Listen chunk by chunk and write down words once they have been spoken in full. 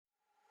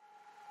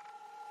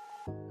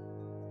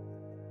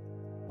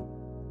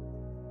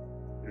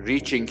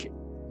reaching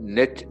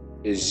net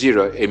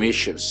zero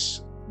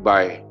emissions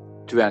by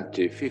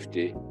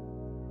 2050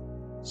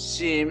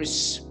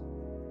 seems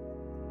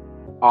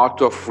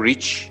out of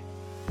reach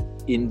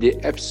in the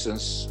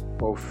absence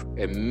of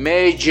a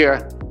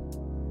major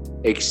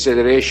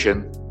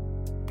acceleration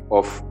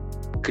of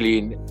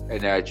clean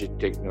energy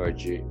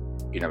technology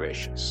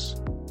innovations.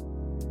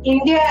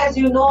 India, as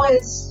you know,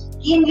 is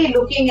keenly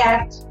looking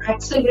at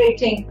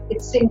accelerating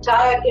its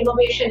entire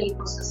innovation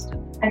ecosystem,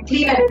 and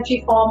clean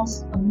energy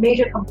forms a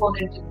major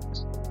component in it.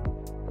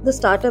 The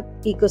startup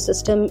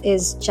ecosystem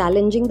is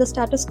challenging the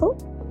status quo.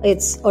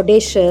 It's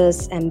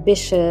audacious,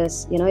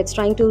 ambitious, it's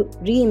trying to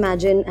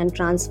reimagine and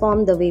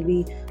transform the way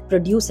we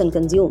produce and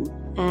consume,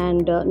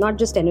 and not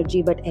just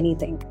energy, but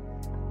anything.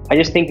 I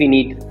just think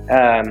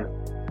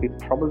we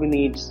probably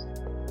need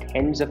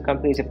tens of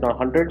companies, if not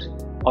hundreds,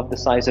 of the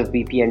size of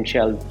BP and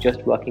Shell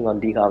just working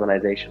on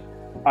decarbonization.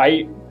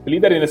 I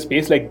believe that in a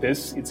space like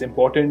this, it's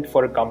important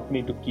for a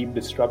company to keep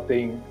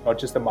disrupting not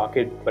just the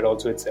market, but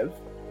also itself.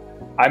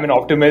 I'm an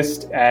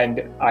optimist,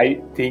 and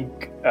I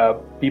think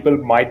people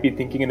might be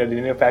thinking in a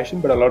linear fashion,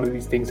 but a lot of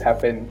these things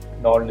happen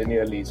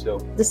non-linearly. So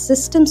the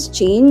systems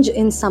change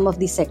in some of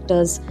these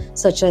sectors,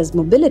 such as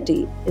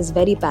mobility, is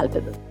very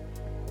palpable.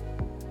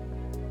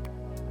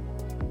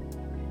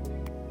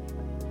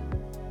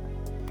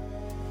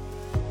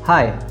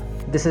 Hi,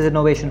 this is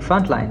Innovation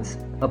Frontlines,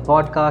 a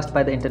podcast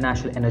by the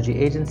International Energy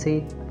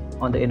Agency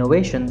on the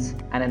innovations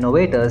and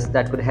innovators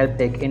that could help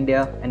take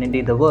India and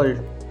indeed the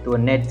world to a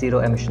net zero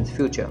emissions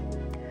future.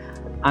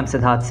 I'm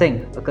Siddharth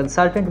Singh, a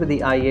consultant with the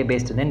IEA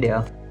based in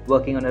India,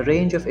 working on a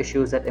range of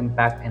issues that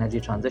impact energy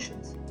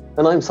transitions.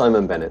 And I'm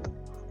Simon Bennett,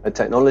 a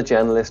technology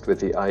analyst with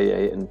the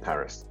IEA in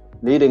Paris,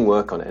 leading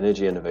work on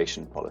energy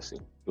innovation policy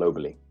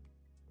globally.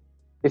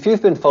 If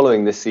you've been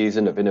following this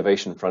season of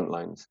Innovation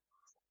Frontlines,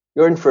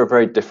 you're in for a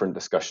very different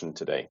discussion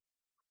today.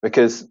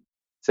 Because,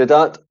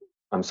 Siddharth,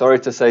 I'm sorry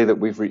to say that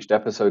we've reached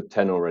episode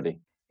 10 already.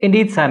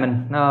 Indeed,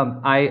 Simon.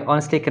 I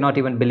honestly cannot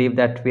even believe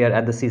that we are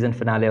at the season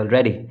finale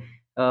already.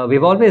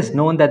 We've always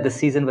known that the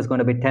season was going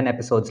to be 10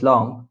 episodes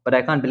long, but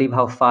I can't believe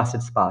how fast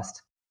it's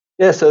passed.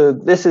 Yeah, so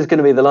this is going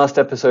to be the last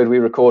episode we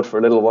record for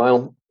a little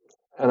while.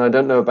 And I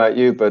don't know about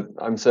you, but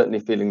I'm certainly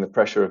feeling the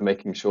pressure of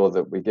making sure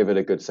that we give it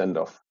a good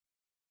send-off.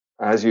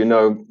 As you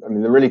know,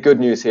 the really good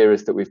news here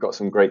is that we've got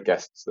some great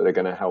guests that are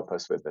going to help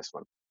us with this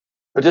one.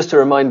 But just to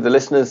remind the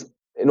listeners,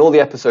 in all the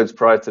episodes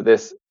prior to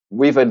this,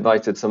 we've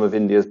invited some of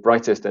India's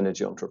brightest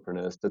energy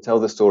entrepreneurs to tell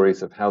the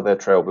stories of how they're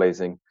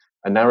trailblazing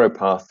a narrow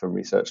path from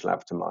research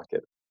lab to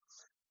market.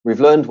 We've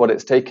learned what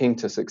it's taking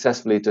to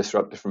successfully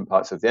disrupt different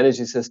parts of the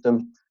energy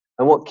system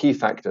and what key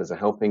factors are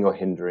helping or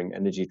hindering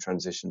energy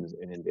transitions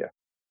in India.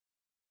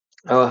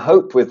 Our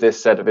hope with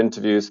this set of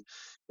interviews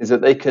is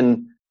that they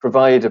can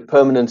provide a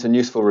permanent and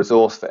useful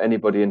resource for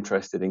anybody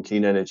interested in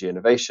clean energy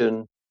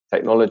innovation,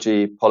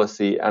 technology,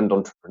 policy, and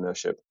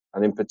entrepreneurship,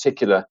 and in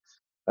particular,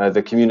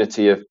 the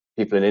community of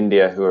people in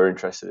India who are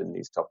interested in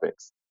these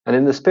topics. And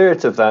in the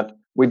spirit of that,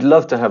 we'd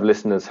love to have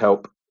listeners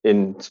help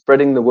in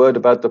spreading the word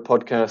about the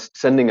podcast,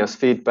 sending us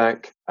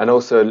feedback, and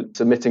also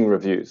submitting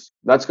reviews.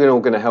 That's all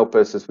going to help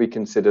us as we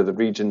consider the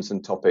regions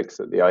and topics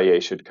that the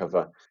IEA should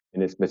cover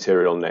in its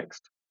material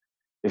next.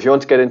 If you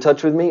want to get in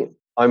touch with me,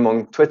 I'm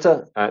on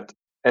Twitter at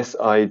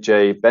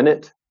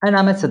SIJBennett. And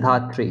I'm at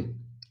Siddharth3.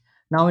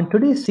 Now, in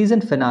today's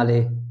season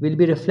finale, we'll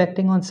be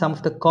reflecting on some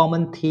of the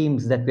common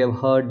themes that we have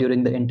heard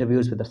during the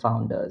interviews with the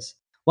founders.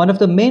 One of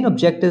the main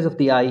objectives of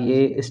the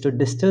IEA is to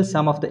distill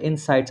some of the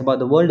insights about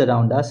the world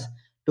around us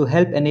to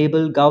help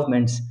enable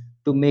governments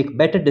to make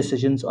better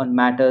decisions on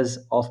matters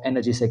of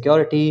energy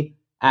security,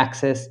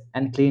 access,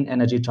 and clean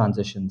energy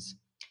transitions.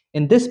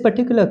 In this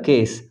particular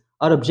case,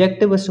 our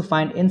objective was to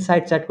find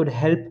insights that could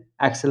help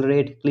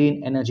accelerate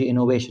clean energy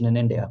innovation in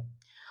India.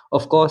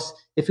 Of course,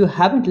 if you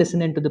haven't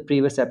listened into the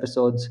previous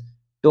episodes,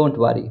 don't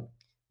worry.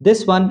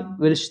 This one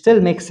will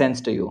still make sense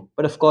to you.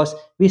 But of course,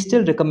 we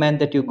still recommend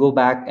that you go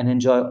back and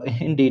enjoy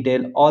in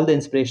detail all the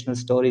inspirational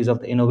stories of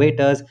the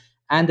innovators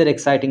and their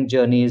exciting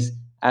journeys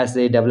as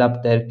they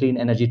develop their clean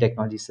energy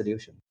technology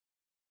solution.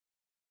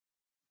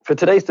 For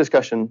today's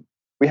discussion,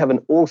 we have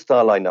an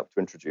all-star lineup to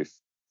introduce.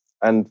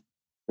 And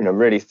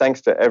really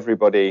thanks to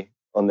everybody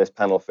on this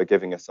panel for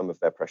giving us some of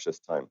their precious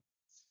time.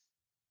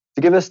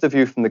 To give us the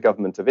view from the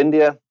Government of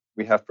India,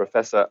 we have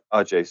Professor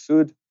Ajay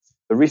Sood,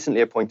 the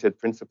recently appointed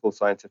Principal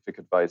Scientific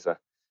Advisor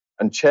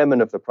and Chairman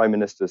of the Prime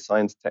Minister's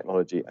Science,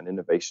 Technology and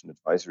Innovation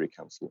Advisory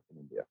Council in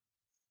India.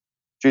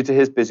 Due to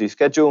his busy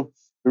schedule,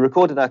 we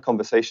recorded our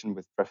conversation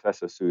with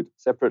Professor Sood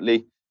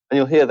separately, and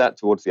you'll hear that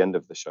towards the end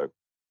of the show.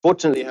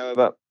 Fortunately,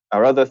 however,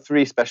 our other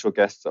three special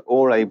guests are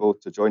all able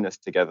to join us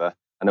together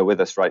and are with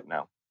us right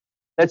now.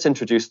 Let's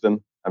introduce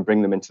them and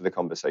bring them into the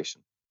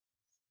conversation.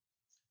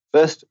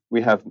 First,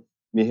 we have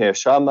Mihir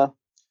Sharma.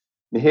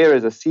 Mihir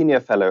is a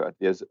senior fellow at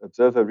the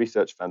Observer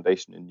Research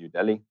Foundation in New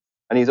Delhi,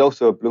 and he's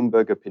also a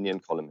Bloomberg opinion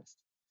columnist.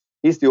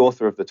 He's the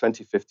author of the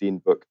 2015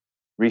 book,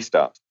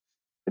 Restart.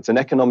 It's an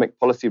economic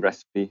policy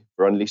recipe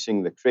for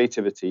unleashing the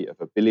creativity of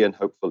 1 billion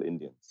hopeful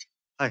Indians.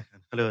 Hi,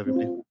 hello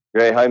everybody.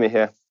 Great, hi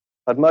Mihir.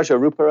 Padmaja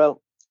Ruparel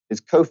is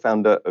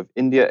co-founder of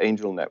India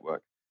Angel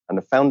Network and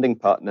a founding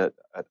partner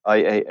at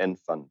IAN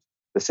Fund,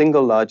 the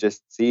single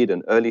largest seed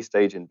and early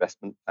stage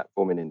investment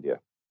platform in India.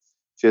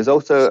 She is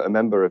also a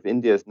member of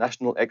India's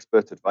National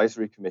Expert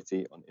Advisory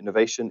Committee on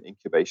Innovation,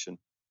 Incubation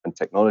and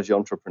Technology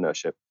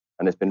Entrepreneurship,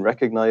 and has been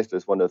recognized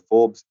as one of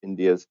Forbes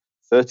India's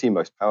 30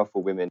 most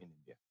powerful women in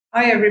India.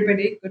 Hi,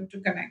 everybody. Good to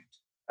connect.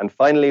 And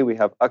finally, we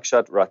have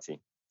Akshat Rathi,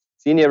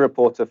 senior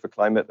reporter for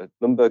climate at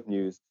Bloomberg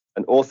News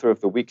and author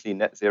of the weekly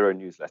Net Zero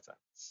newsletter.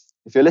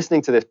 If you're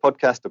listening to this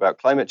podcast about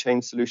climate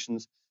change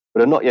solutions,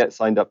 but are not yet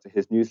signed up to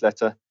his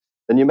newsletter,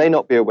 then you may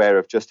not be aware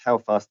of just how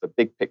fast the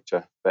big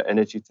picture for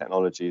energy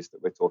technologies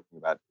that we're talking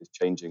about is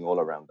changing all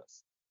around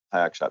us.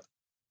 Hi, Akshat.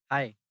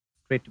 Hi,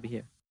 great to be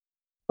here.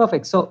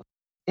 Perfect. So,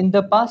 in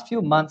the past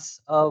few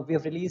months, we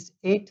have released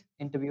 8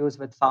 interviews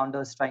with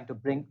founders trying to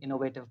bring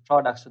innovative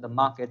products to the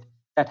market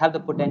that have the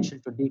potential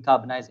to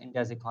decarbonize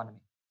India's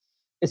economy.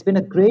 It's been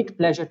a great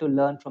pleasure to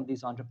learn from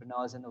these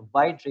entrepreneurs in a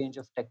wide range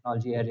of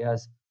technology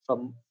areas,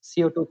 from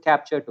CO2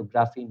 capture to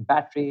graphene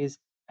batteries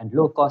and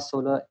low-cost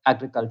solar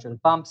agricultural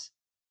pumps,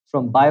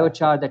 from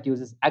biochar that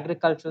uses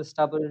agricultural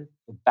stubble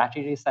to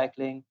battery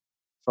recycling,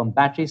 from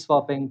battery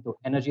swapping to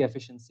energy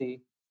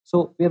efficiency.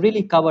 So we've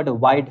really covered a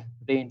wide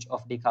range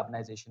of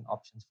decarbonization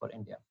options for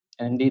India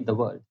and indeed the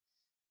world.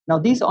 Now,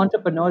 these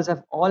entrepreneurs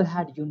have all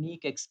had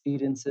unique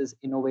experiences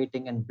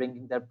innovating and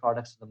bringing their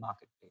products to the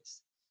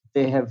marketplace.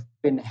 They have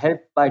been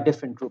helped by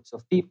different groups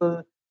of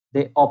people.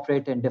 They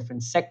operate in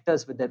different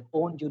sectors with their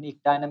own unique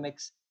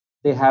dynamics.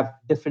 They have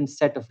different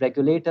set of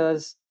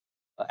regulators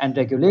and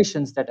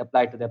regulations that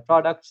apply to their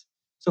products.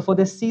 So for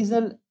this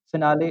seasonal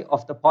finale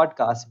of the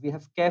podcast, we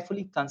have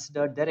carefully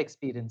considered their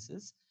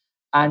experiences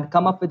and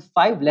come up with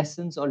 5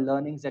 lessons or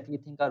learnings that we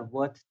think are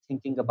worth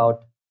thinking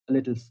about a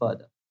little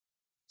further.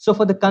 So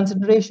for the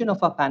consideration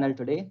of our panel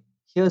today,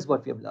 here's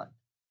what we have learned.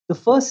 The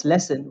first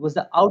lesson was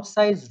the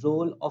outsized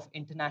role of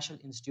international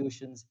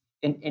institutions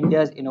in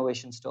India's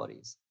innovation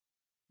stories.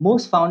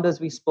 Most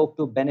founders we spoke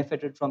to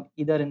benefited from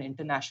either an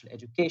international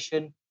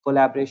education,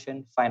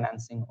 collaboration,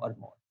 financing, or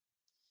more.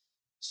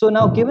 So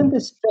now, given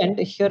this trend,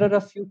 here are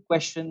a few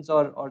questions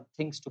or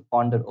things to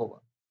ponder over.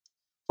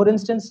 For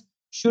instance,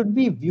 should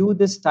we view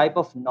this type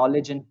of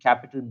knowledge and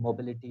capital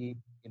mobility,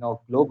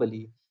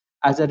 globally,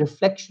 as a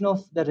reflection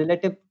of the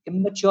relative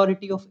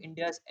immaturity of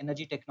India's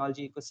energy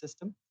technology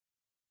ecosystem?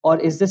 Or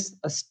is this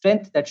a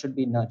strength that should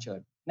be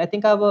nurtured? And I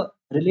think I have a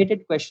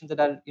related question that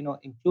I'll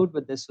include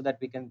with this so that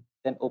we can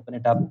then open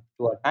it up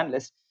to our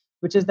panelists,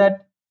 which is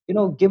that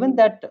given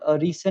that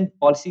recent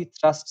policy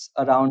thrusts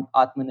around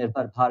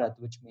Atmanirbhar Bharat,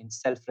 which means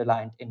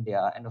self-reliant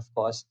India, and of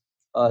course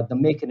the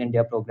Make in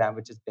India program,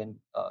 which has been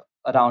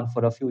around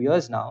for a few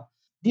years now,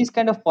 these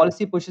kind of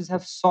policy pushes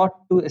have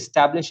sought to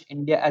establish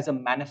India as a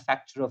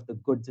manufacturer of the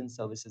goods and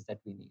services that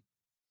we need.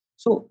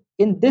 So,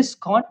 in this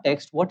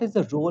context, what is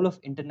the role of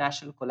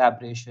international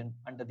collaboration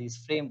under these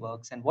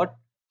frameworks, and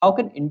how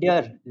can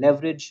India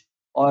leverage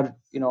or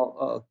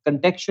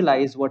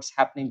contextualize what's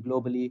happening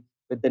globally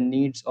with the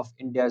needs of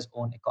India's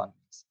own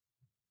economies?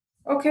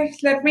 Okay,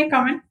 let me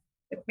come in.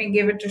 Let me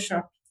give it a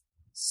shot.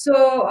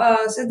 So,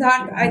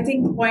 Siddharth, I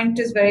think the point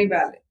is very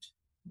valid.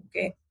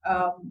 Okay.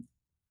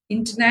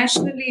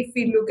 Internationally, if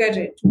we look at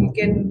it, we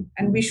can,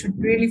 and we should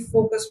really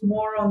focus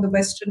more on the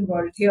Western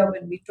world here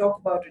when we talk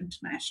about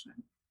international,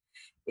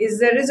 is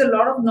there is a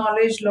lot of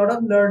knowledge, a lot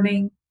of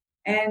learning,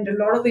 and a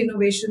lot of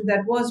innovation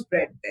that was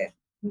bred there.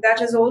 That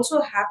has also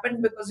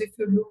happened because if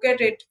you look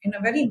at it in a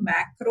very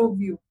macro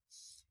view,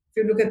 if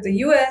you look at the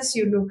US,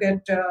 you look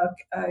at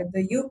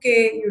the UK,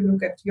 you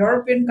look at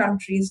European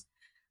countries,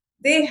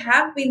 they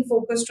have been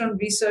focused on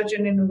research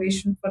and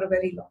innovation for a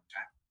very long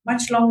time,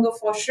 much longer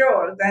for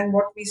sure than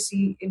what we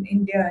see in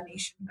India and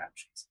Asian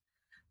countries.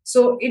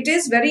 So it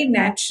is very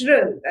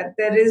natural that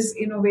there is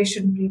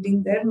innovation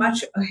breeding there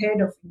much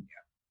ahead of India.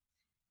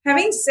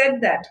 Having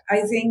said that,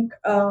 I think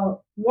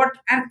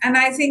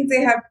I think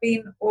they have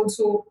been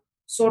also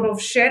sort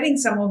of sharing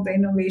some of the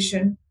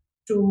innovation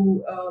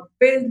to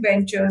build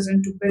ventures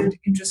and to build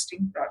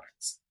interesting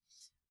products.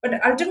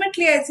 But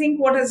ultimately, I think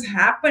what has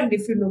happened,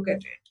 if you look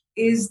at it,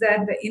 is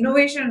that the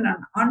innovation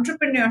and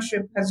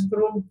entrepreneurship has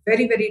grown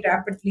very, very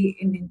rapidly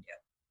in India,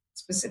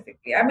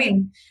 specifically. I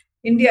mean,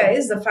 India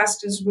is the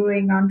fastest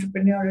growing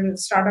entrepreneurial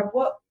startup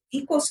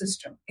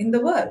ecosystem in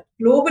the world.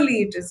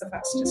 Globally, it is the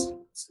fastest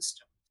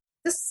ecosystem.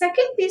 The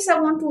second piece I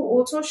want to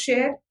also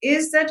share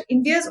is that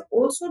India is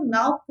also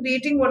now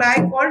creating what I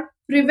call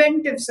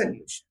preventive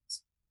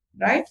solutions,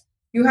 right?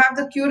 You have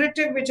the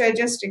curative, which I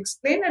just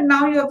explained, and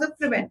now you have the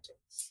preventive.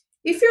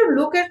 If you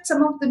look at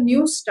some of the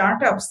new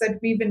startups that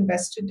we've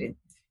invested in,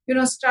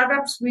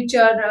 startups which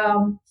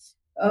are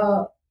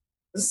a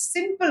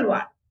simple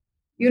one,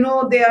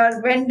 they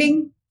are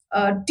vending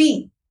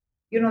tea,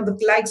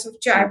 the likes of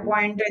Chai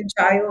Point and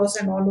Chayos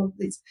and all of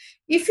these.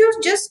 If you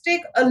just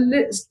take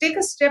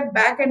a step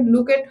back and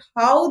look at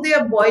how they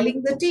are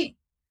boiling the tea,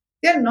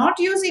 they're not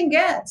using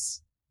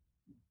gas,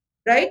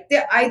 right?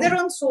 They're either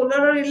on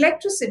solar or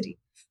electricity.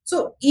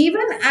 So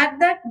even at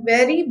that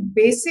very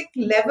basic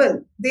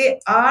level, they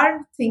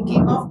are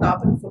thinking of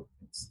carbon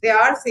footprints. countries. They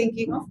are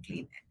thinking of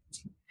clean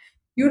energy.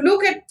 You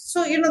look at,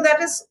 so,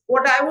 that is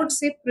what I would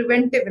say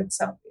preventive in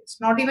some ways,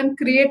 not even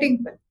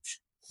creating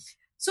pollution.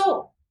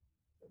 So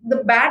the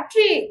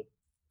battery,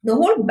 the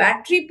whole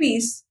battery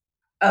piece,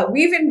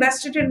 we've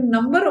invested in a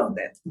number of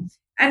them.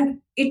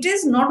 And it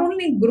is not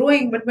only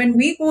growing, but when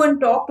we go and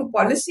talk to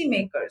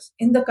policymakers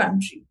in the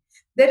country,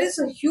 there is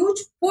a huge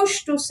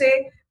push to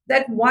say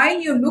that while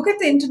you look at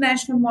the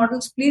international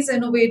models, please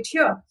innovate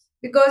here.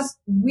 Because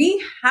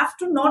we have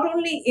to not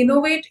only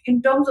innovate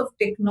in terms of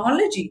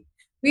technology,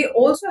 we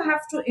also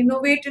have to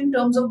innovate in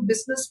terms of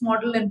business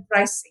model and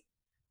pricing.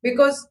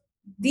 Because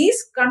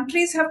these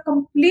countries have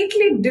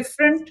completely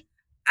different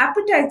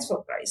appetites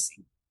for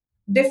pricing,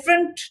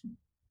 different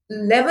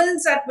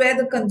levels at where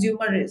the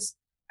consumer is.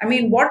 I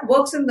mean, what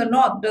works in the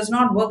north does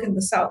not work in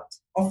the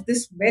south of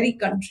this very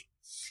country.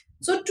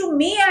 So, to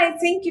me, I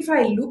think if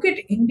I look at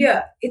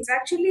India, it's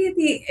actually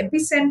the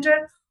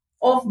epicenter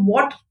of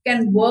what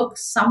can work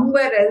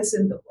somewhere else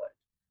in the world.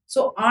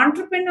 So,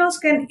 entrepreneurs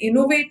can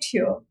innovate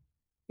here,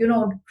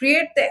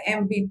 create the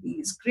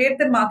MVPs, create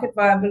the market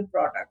viable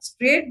products,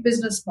 create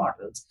business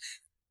models,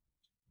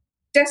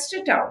 test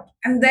it out,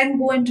 and then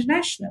go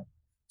international.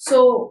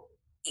 So,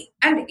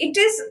 and it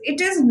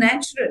is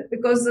natural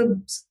because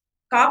the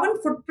carbon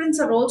footprints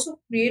are also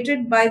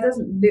created by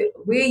the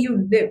way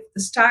you live,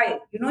 the style,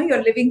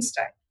 your living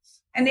style.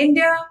 And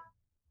India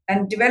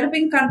and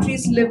developing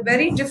countries live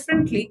very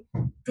differently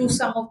to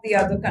some of the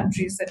other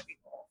countries that we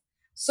know.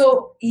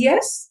 So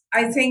yes,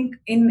 I think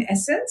in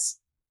essence,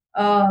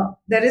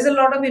 there is a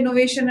lot of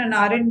innovation and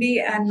R&D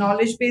and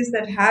knowledge base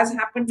that has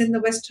happened in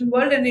the Western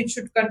world, and it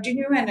should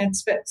continue, and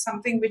it's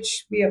something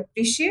which we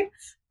appreciate.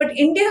 But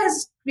India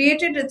has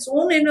created its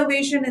own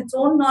innovation, its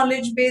own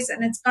knowledge base,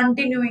 and it's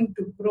continuing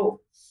to grow.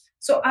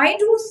 So I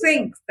do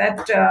think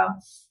that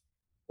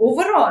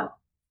overall,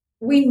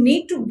 we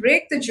need to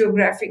break the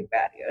geographic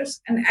barriers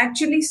and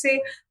actually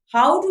say,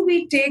 how do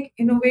we take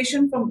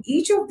innovation from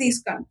each of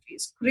these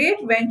countries, create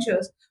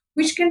ventures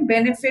which can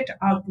benefit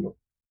our globe?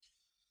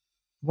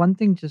 One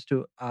thing just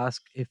to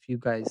ask if you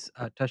guys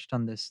touched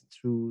on this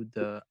through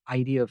the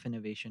idea of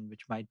innovation,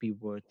 which might be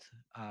worth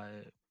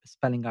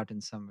spelling out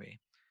in some way.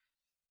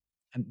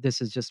 And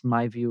this is just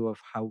my view of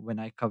how, when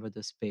I cover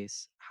the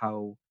space,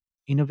 how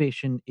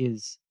innovation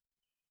is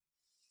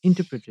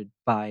interpreted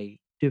by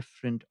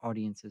different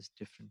audiences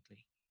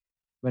differently.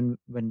 When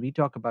we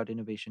talk about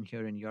innovation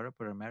here in Europe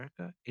or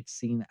America, it's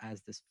seen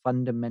as this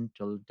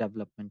fundamental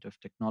development of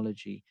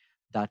technology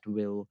that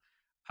will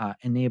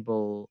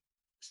enable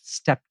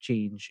step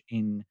change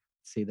in,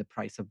 say, the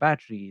price of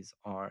batteries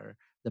or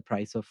the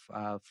price of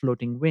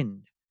floating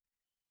wind.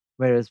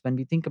 Whereas when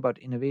we think about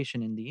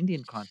innovation in the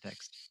Indian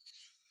context,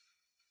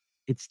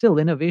 it's still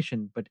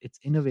innovation, but it's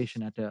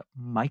innovation at a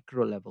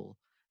micro level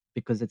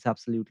because it's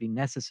absolutely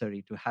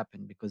necessary to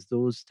happen, because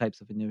those types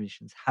of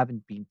innovations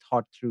haven't been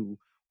thought through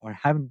or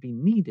haven't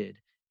been needed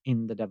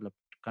in the developed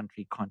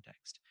country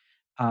context.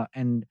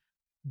 And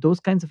those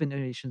kinds of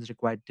innovations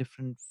require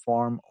different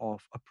form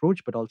of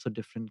approach, but also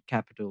different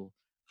capital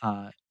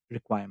uh,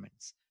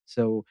 requirements.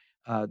 So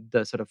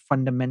the sort of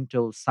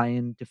fundamental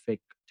scientific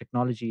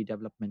technology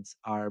developments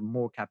are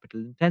more capital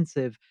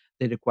intensive.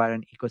 They require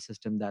an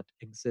ecosystem that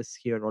exists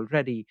here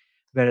already,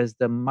 whereas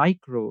the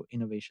micro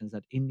innovations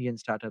that Indian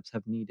startups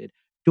have needed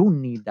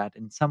don't need that.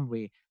 In some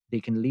way, they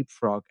can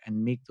leapfrog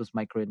and make those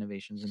micro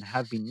innovations, and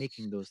have been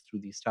making those through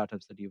these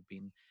startups that you've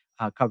been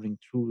covering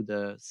through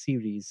the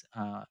series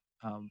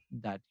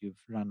that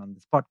you've run on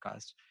this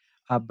podcast.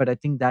 But I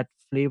think that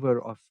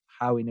flavor of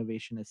how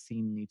innovation is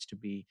seen needs to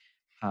be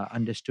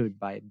understood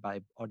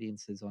by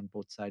audiences on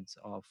both sides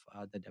of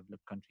the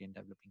developed country and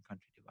developing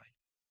country divide.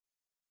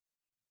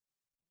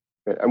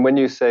 Okay. And when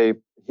you say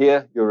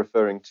here, you're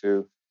referring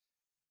to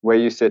where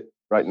you sit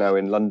right now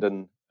in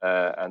London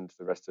and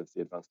the rest of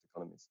the advanced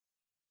economies.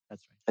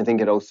 That's right. I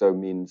think it also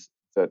means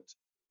that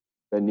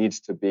there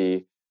needs to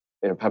be,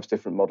 perhaps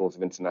different models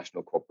of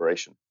international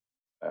cooperation.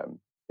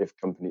 If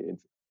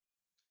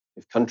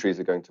countries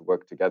are going to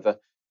work together,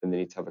 then they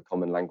need to have a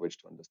common language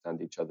to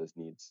understand each other's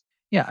needs.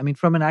 Yeah, I mean,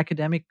 from an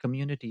academic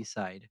community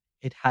side,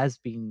 it has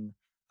been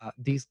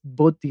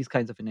both these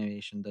kinds of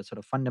innovation, the sort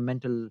of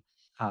fundamental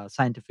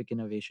scientific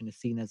innovation is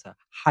seen as a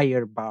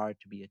higher bar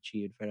to be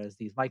achieved, whereas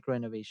these micro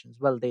innovations,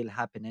 well, they'll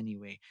happen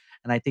anyway.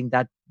 And I think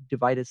that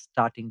divide is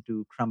starting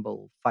to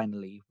crumble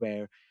finally,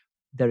 where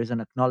there is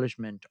an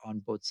acknowledgement on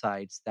both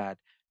sides that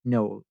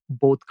no,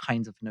 both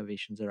kinds of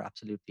innovations are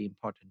absolutely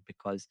important,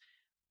 because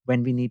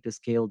when we need to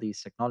scale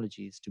these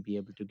technologies to be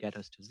able to get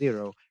us to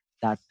zero,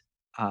 that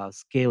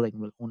scaling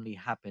will only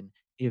happen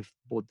if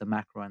both the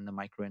macro and the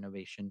micro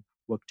innovation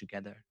work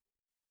together.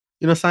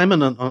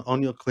 Simon,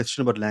 on your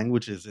question about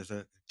languages, is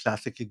a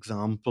classic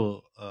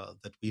example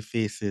that we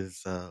face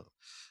is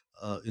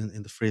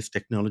in the phrase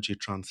technology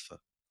transfer,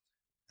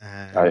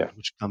 and Yeah.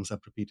 which comes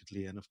up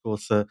repeatedly. And of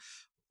course,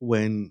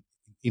 when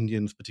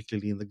Indians,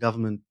 particularly in the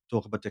government,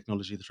 talk about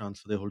technology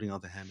transfer, they're holding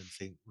out their hand and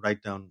saying,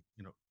 write down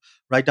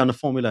a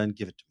formula and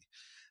give it to me.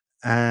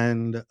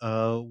 And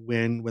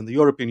when the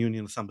European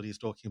Union, somebody is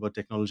talking about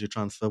technology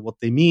transfer, what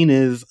they mean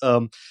is,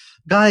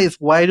 guys,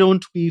 why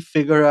don't we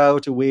figure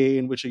out a way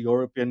in which a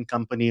European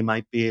company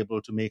might be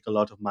able to make a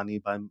lot of money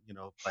by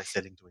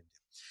selling to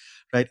India,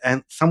 right?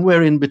 And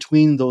somewhere in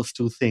between those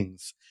two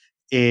things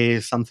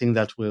is something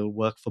that will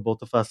work for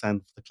both of us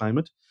and for the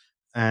climate,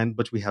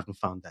 but we haven't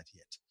found that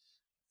yet.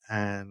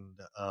 And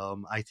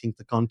I think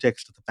the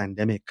context of the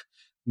pandemic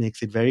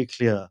makes it very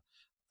clear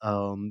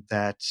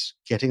that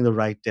getting the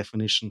right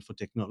definition for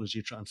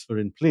technology transfer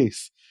in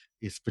place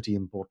is pretty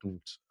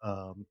important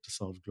to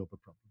solve global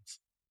problems.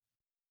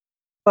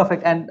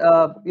 Perfect. And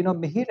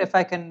Mihir, if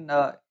I can,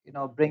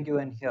 bring you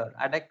in here,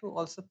 I'd like to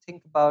also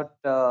think about,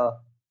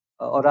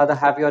 or rather,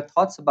 have your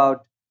thoughts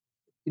about,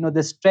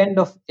 this trend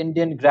of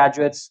Indian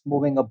graduates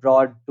moving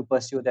abroad to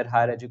pursue their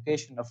higher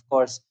education. Of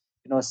course,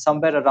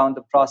 somewhere around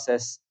the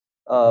process,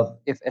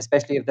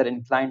 especially if they're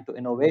inclined to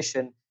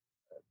innovation,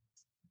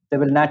 there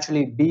will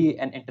naturally be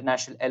an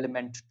international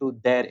element to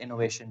their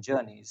innovation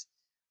journeys.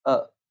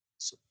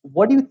 So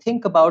what do you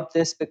think about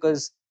this?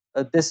 Because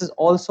this is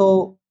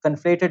also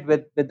conflated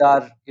with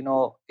our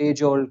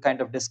age-old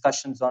kind of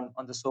discussions on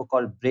the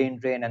so-called brain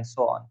drain and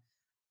so on.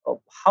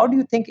 How do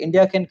you think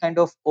India can kind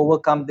of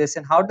overcome this,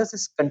 and how does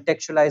this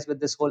contextualize with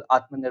this whole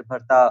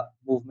Atmanirbharta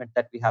movement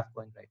that we have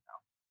going right now?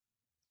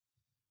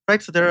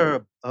 Right. So there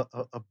are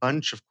a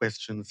bunch of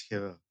questions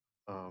here,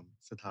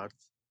 Siddharth,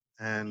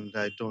 and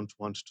I don't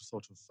want to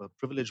sort of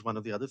privilege one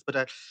or the others,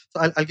 but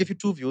I'll give you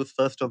two views.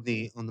 First, on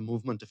the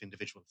movement of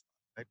individuals,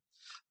 right?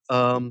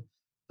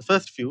 The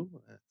first view,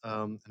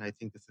 and I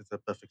think this is a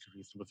perfectly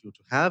reasonable view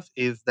to have,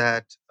 is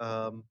that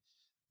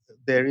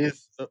there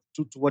is,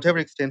 to whatever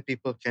extent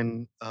people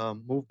can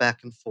move back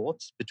and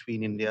forth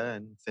between India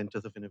and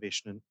centers of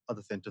innovation and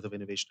other centers of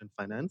innovation and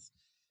finance,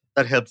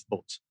 that helps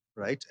both,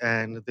 right?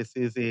 And this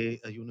is a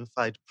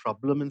unified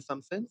problem in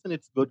some sense, and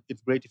it's good.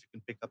 It's great if you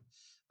can pick up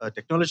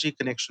technology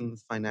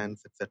connections,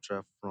 finance,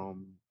 etc.,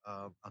 from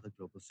other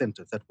global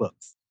centers. That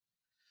works.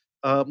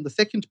 The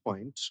second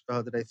point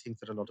that I think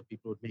that a lot of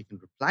people would make in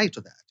reply to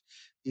that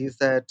is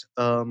that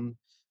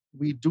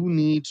we do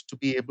need to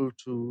be able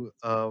to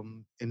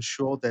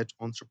ensure that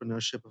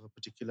entrepreneurship of a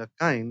particular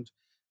kind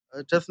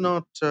does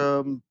not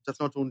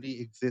only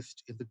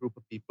exist in the group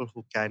of people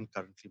who can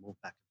currently move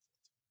back and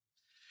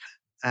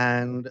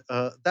forth.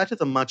 And that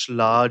is a much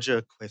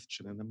larger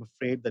question, and I'm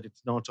afraid that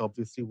it's not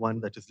obviously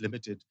one that is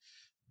limited,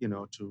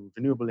 to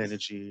renewable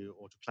energy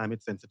or to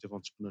climate-sensitive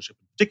entrepreneurship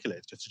in particular.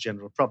 It's just a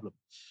general problem.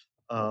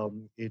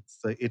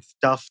 It's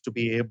tough to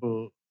be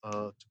able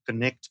to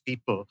connect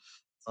people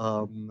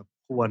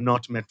who are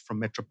not met from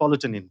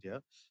metropolitan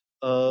India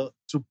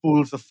to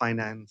pools of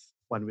finance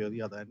one way or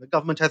the other. And the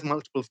government has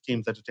multiple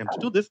schemes that attempt to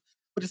do this,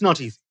 but it's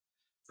not easy,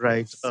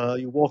 right?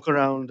 You walk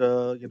around,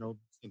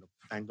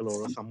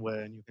 Bangalore or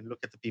somewhere, and you can look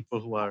at the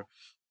people who are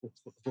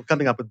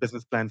coming up with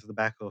business plans at the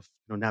back of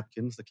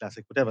napkins, the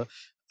classic whatever,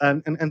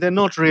 and they're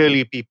not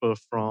really people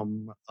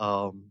from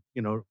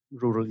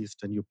rural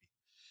Eastern UP,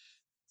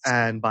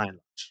 and by and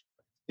large,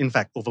 in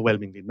fact,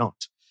 overwhelmingly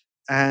not.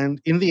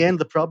 And in the end,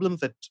 the problems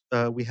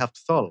that we have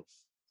to solve,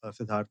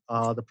 Siddharth,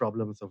 are the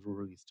problems of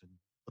rural Eastern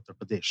Uttar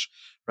Pradesh,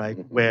 right?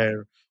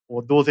 Mm-hmm.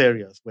 Or those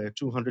areas where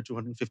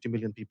 250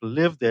 million people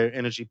live, they're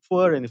energy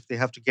poor, and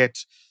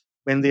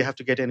when they have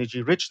to get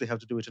energy rich, they have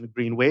to do it in a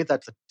green way.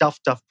 That's a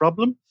tough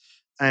problem.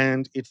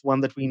 And it's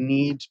one that we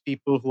need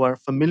people who are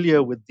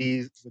familiar with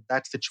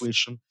that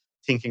situation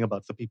thinking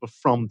about, for people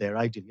from there,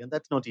 ideally. And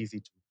that's not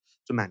easy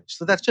to manage.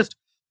 So that's just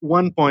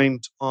one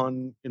point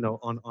on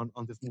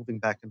this moving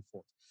back and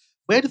forth.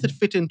 Where does it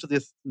fit into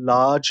this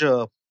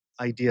larger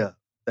idea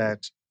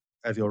that,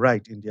 as you're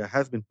right, India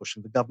has been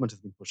pushing, the government has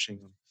been pushing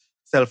on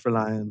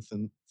self-reliance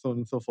and so on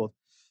and so forth?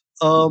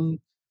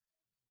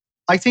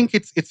 I think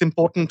it's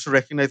important to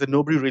recognize that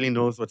nobody really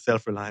knows what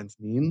self-reliance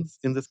means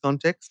in this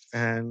context,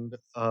 and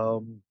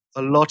a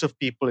lot of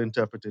people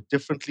interpret it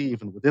differently,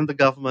 even within the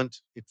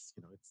government. It's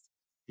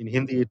in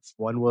Hindi it's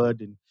one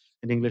word, in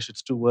English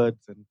it's two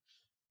words,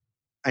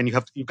 and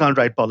you can't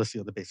write policy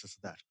on the basis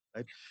of that,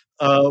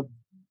 right?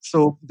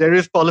 So there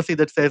is policy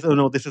that says, oh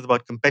no, this is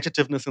about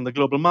competitiveness in the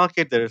global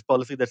market. There is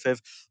policy that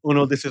says, oh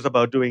no, this is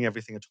about doing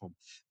everything at home.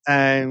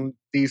 And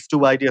these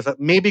two ideas are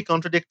maybe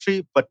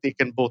contradictory, but they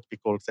can both be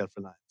called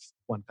self-reliance,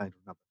 one kind or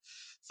another.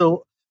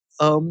 So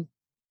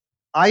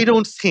I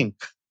don't think,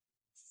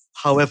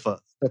 however,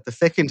 that the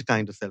second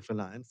kind of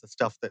self-reliance,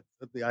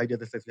 the idea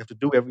that says you have to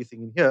do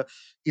everything in here,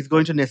 is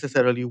going to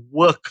necessarily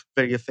work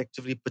very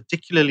effectively,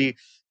 particularly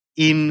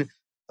in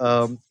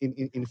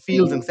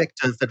fields and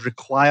sectors that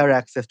require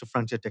access to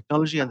frontier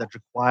technology and that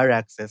require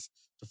access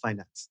to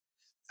finance.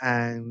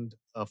 And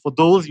for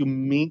those, you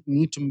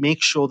need to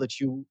make sure that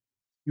you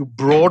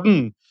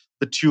broaden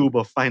the tube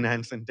of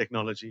finance and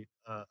technology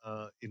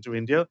into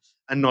India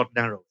and not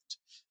narrow it.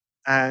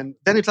 And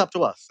then it's up to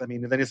us. I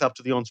mean, then it's up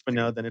to the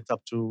entrepreneur. Then it's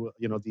up to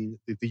the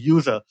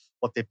user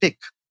what they pick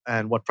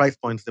and what price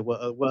points they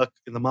work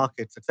in the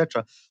markets,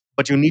 etc.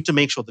 But you need to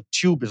make sure the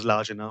tube is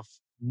large enough,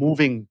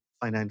 moving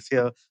finance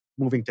here,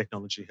 moving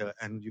technology here,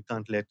 and you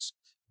can't let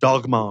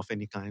dogma of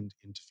any kind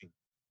intervene.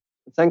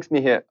 Thanks,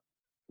 Mihir.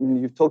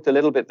 You've talked a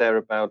little bit there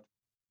about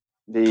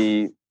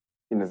the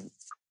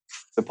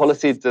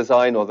policy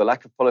design or the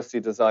lack of policy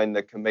design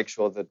that can make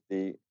sure that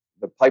the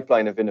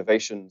pipeline of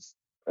innovations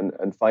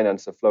and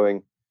finance are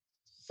flowing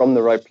from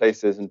the right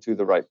places and to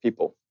the right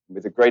people.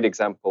 With a great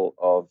example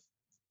of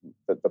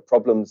the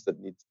problems that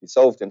need to be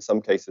solved in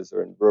some cases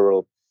are in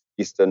rural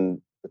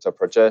eastern Uttar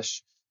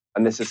Pradesh,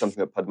 and this is something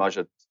that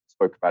Padmaja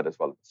spoke about as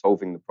well,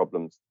 solving the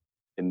problems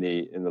in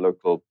the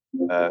local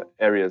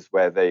areas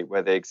where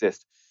they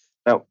exist.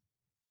 Now,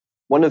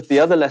 one of the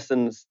other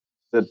lessons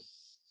that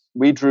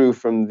we drew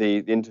from the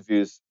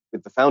interviews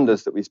with the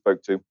founders that we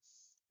spoke to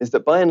is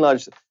that by and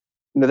large,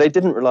 they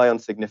didn't rely on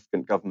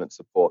significant government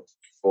support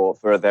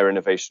for their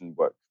innovation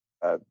work.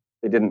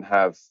 They didn't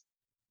have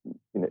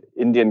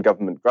Indian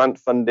government grant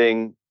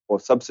funding or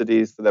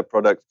subsidies for their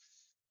products.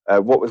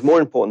 What was more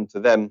important to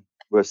them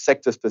were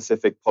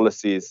sector-specific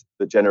policies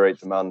that generate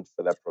demand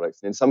for their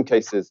products. And in some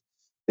cases,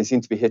 they seem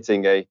to be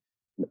hitting a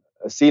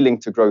ceiling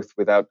to growth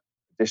without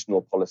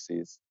additional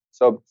policies.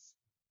 So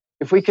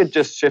if we could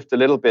just shift a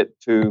little bit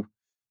to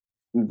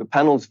the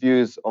panel's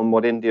views on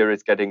what India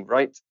is getting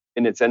right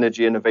in its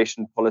energy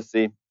innovation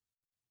policy,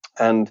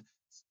 and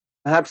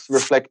perhaps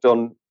reflect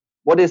on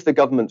what is the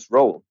government's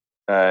role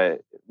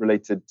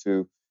related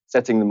to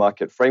setting the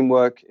market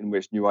framework in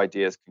which new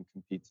ideas can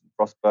compete and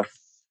prosper,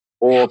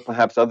 or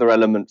perhaps other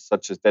elements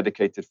such as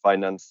dedicated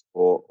finance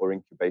or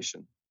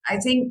incubation. I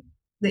think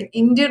the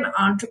Indian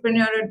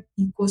entrepreneurial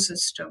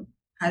ecosystem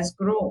has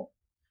grown,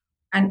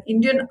 and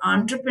Indian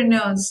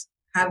entrepreneurs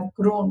have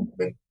grown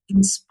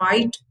in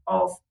spite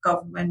of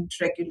government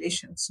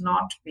regulations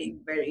not being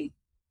very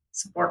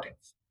supportive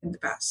in the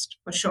past,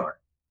 for sure,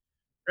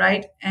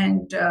 right?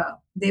 And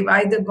they've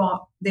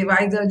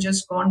either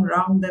just gone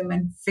around them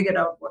and figured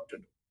out what to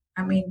do.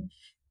 I mean,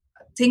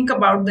 think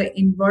about the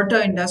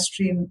inverter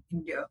industry in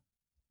India,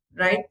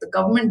 right? The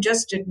government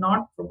just did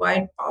not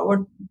provide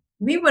power.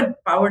 We were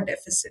power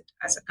deficit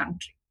as a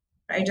country,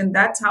 right? And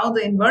that's how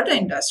the inverter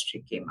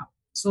industry came up.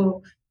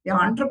 So the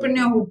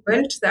entrepreneur who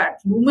built that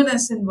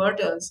luminous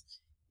inverters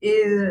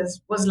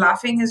was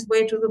laughing his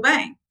way to the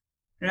bank,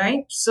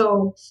 right?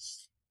 So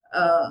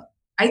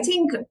I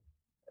think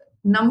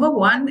number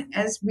one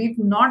is we've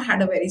not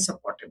had a very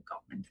supportive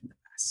government in the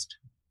past.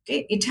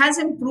 Okay, it has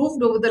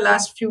improved over the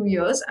last few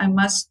years. I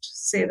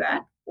must say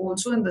that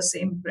also in the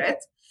same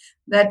breath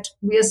that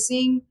we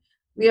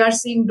are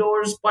seeing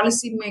doors,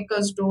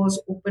 policymakers' doors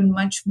open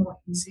much more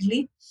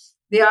easily.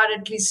 They are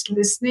at least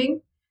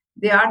listening.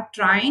 They are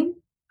trying.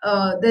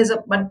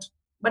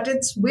 But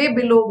it's way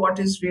below what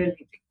is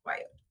really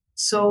required.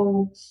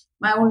 So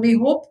my only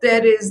hope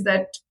there is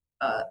that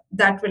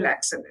that will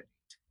accelerate.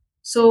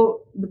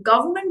 So the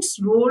government's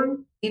role,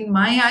 in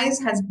my eyes,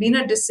 has been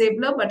a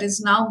disabler, but is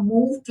now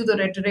moved to the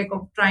rhetoric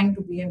of trying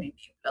to be an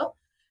enabler.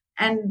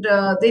 And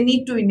they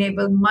need to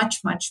enable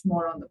much, much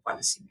more on the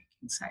policy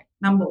making side,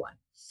 number one.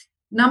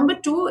 Number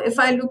two, if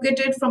I look at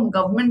it from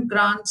government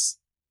grants,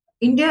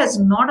 India is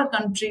not a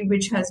country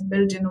which has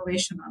built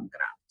innovation on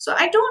grant. So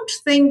I don't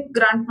think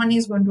grant money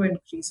is going to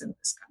increase in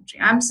this country.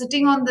 I'm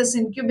sitting on this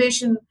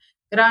incubation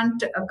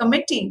grant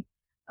committee.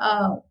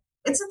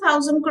 It's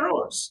 1,000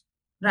 crores,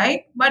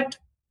 right? But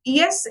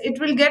yes,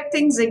 it will get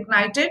things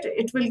ignited.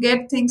 It will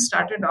get things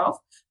started off,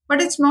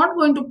 but it's not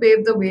going to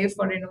pave the way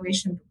for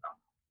innovation to come.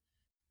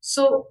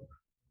 So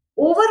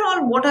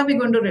overall, what are we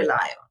going to rely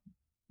on?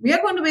 We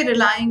are going to be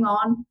relying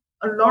on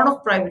a lot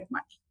of private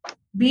money,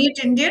 be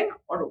it Indian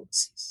or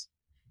overseas.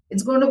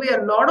 It's going to be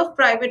a lot of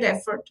private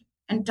effort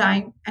and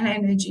time and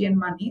energy and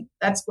money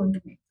that's going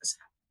to make this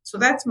happen. So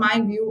that's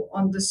my view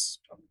on this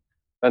topic.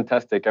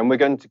 Fantastic. And we're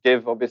going to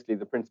give, obviously,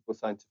 the principal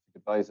scientific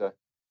advisor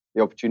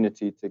the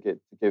opportunity to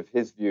give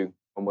his view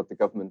on what the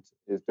government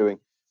is doing.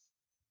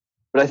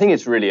 But I think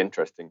it's really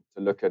interesting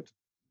to look at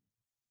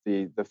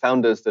the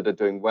founders that are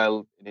doing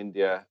well in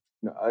India,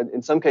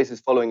 in some cases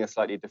following a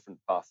slightly different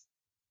path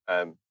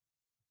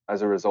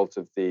as a result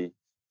of the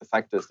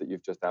factors that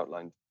you've just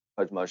outlined,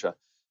 Padmaja.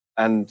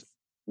 And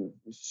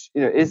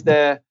is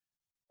there,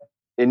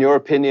 in your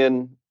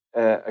opinion,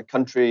 a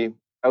country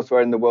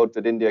elsewhere in the world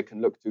that India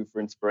can look to for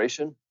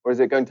inspiration, or is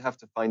it going to have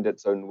to find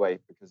its own way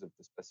because of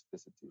the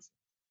specificities?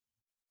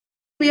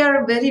 We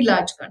are a very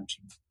large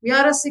country. We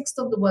are a sixth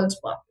of the world's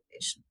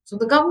population. So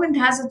the government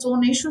has its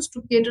own issues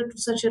to cater to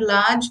such a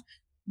large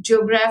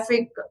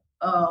geographic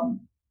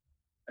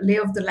lay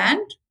of the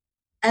land,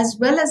 as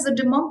well as the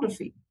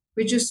demography,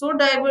 which is so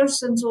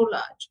diverse and so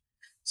large.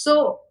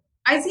 So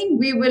I think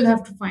we will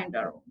have to find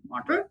our own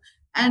model,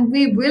 and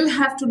we will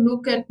have to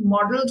look at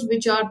models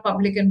which are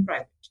public and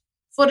private.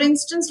 For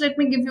instance, let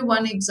me give you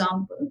one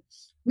example.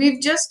 We've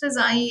just as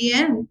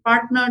IEN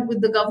partnered with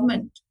the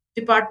government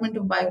Department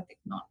of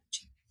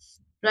Biotechnology,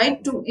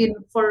 right,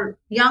 for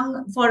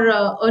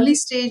early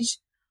stage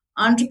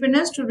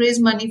entrepreneurs to raise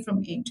money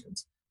from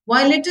angels.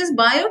 While it is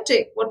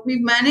biotech, what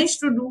we've managed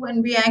to do,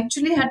 and we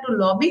actually had to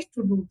lobby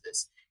to do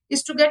this,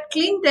 is to get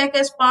clean tech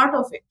as part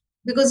of it.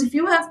 Because if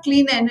you have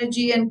clean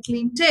energy and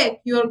clean tech,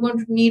 you are going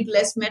to need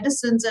less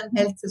medicines and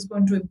health is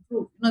going to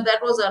improve. That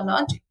was our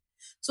logic.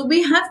 So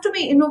we have to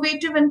be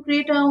innovative and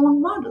create our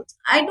own models.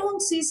 I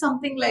don't see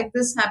something like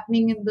this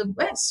happening in the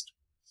West.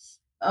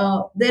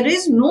 There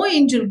is no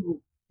angel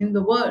group in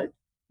the world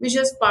which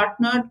has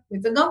partnered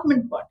with a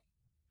government body.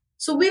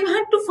 So we've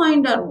had to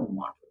find our own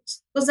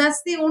models because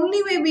that's the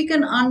only way we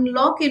can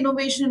unlock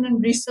innovation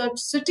and research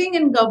sitting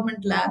in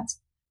government labs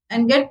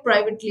and get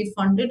privately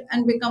funded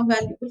and become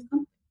valuable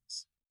companies.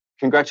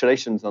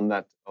 Congratulations on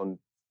that, on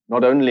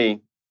not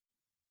only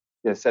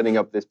setting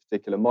up this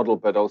particular model,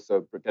 but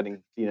also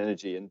getting clean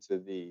energy into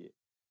the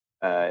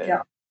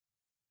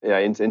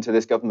into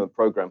this government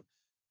program.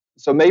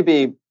 So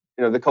maybe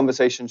the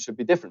conversation should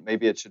be different.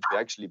 Maybe it should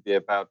actually be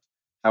about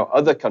how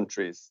other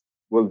countries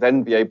will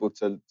then be able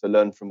to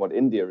learn from what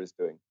India is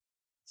doing.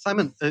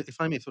 Simon, if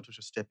I may sort of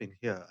just step in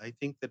here, I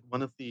think that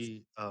one of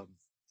the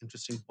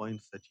interesting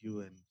points that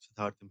you and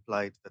Siddharth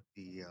implied that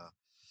the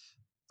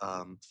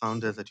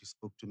founders that you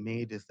spoke to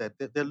made is that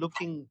they're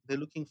looking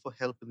for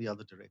help in the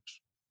other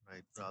direction,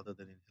 right? Rather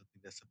than in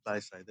helping their supply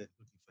side, they're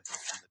looking for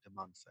help in the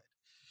demand side.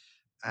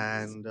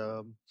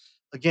 And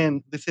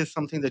again, this is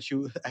something that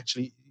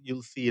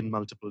you'll see in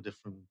multiple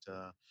different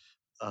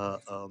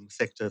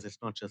sectors. It's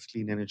not just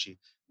clean energy.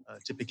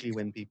 Typically,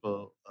 when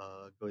people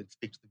go and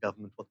speak to the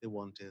government, what they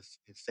want is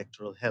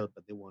sectoral help,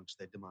 but they want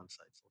their demand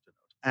side sorted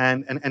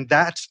out. And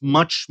that's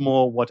much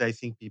more what I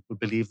think people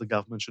believe the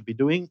government should be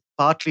doing,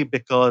 partly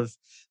because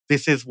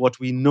this is what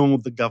we know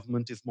the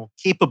government is more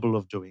capable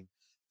of doing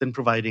than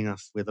providing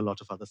us with a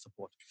lot of other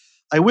support.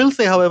 I will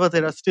say, however,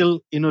 there are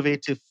still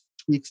innovative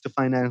tweaks to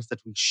finance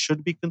that we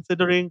should be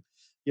considering.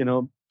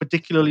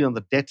 Particularly on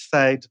the debt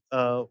side,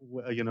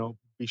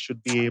 we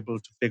should be able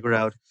to figure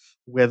out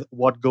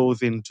what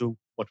goes into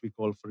what we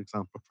call, for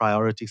example,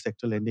 priority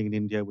sector lending in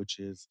India, which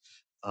is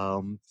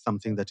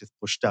something that is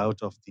pushed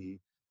out of the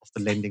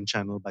lending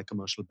channel by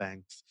commercial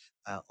banks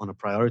on a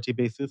priority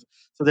basis.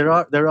 So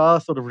there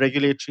are sort of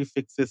regulatory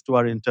fixes to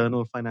our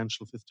internal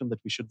financial system that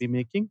we should be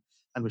making,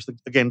 and which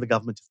again the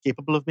government is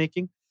capable of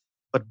making.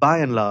 But by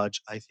and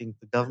large, I think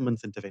the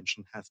government's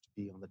intervention has to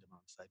be on the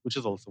demand side, which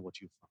is also what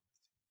you found.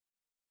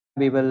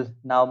 We will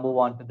now move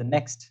on to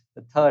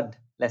the third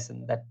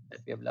lesson that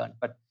we have learned.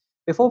 But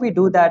before we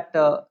do that,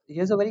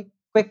 here's a very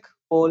quick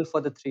poll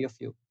for the three of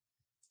you.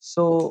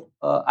 So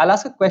I'll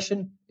ask a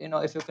question.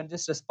 If you can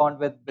just respond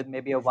with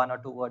maybe a 1 or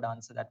 2 word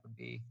answer, that would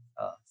be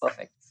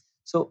perfect.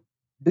 So,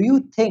 do you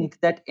think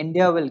that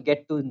India will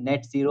get to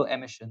net zero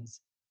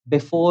emissions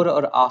before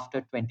or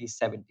after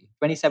 2070?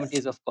 2070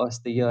 is, of course,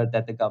 the year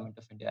that the government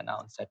of India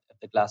announced at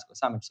the Glasgow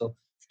summit. So,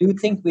 do you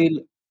think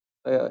we'll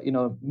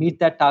meet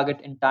that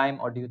target in time,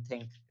 or do you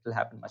think it'll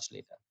happen much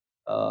later?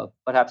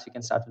 Perhaps you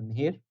can start with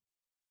Mihir.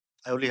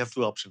 I only have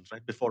 2 options,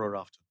 right? Before or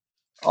after.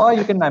 Or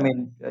you can,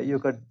 you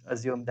could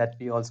assume that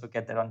we also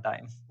get there on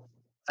time.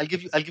 I'll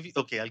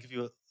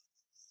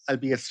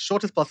be as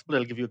short as possible.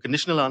 I'll give you a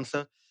conditional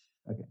answer.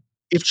 Okay.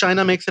 If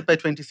China makes it by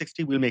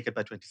 2060, we'll make it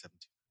by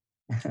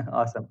 2070.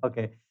 Awesome.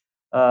 Okay.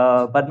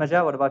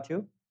 Padmaja, what about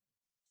you?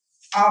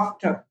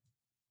 After.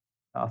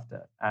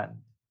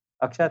 And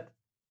Akshat?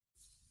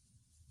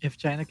 If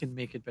China can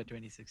make it by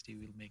 2060,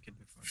 we'll make it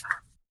before.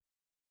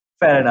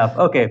 Fair enough.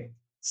 Okay.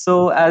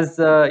 So as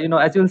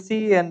you'll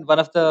see, and one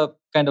of the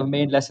kind of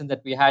main lessons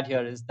that we had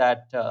here is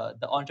that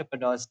the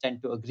entrepreneurs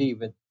tend to agree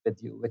with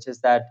you, which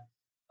is that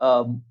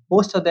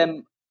most of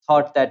them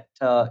thought that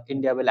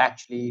India will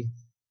actually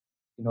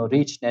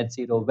reach net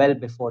zero well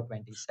before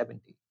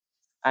 2070.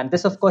 And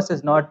this, of course,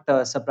 is not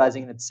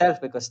surprising in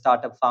itself, because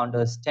startup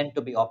founders tend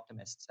to be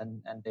optimists,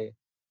 and they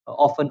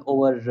often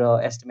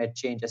overestimate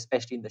change,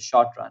 especially in the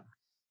short run.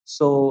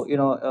 So,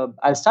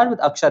 I'll start with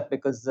Akshat,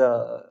 because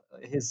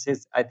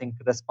his I think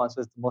response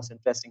was the most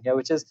interesting here,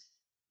 which is,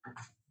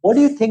 what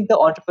do you think the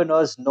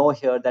entrepreneurs know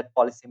here that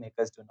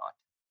policymakers do not?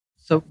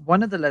 So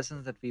one of the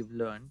lessons that we've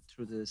learned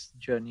through this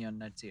journey on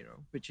net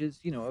zero, which is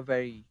a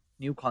very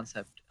new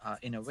concept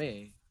in a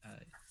way,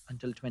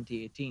 until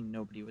 2018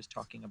 nobody was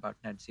talking about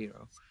net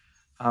zero,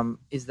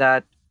 is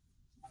that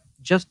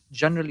just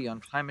generally on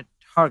climate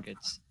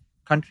targets,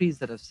 countries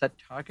that have set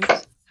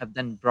targets have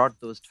then brought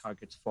those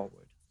targets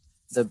forward.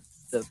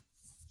 The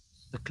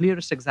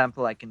clearest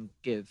example I can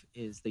give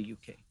is the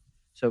UK.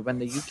 So when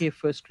the UK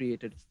first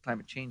created its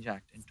Climate Change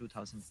Act in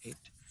 2008,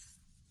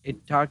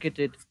 it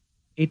targeted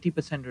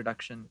 80%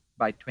 reduction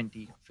by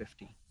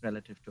 2050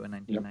 relative to a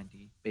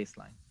 1990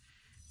 baseline.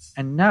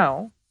 And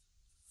now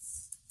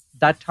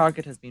that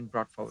target has been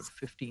brought forward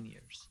 15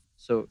 years.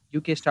 So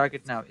UK's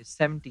target now is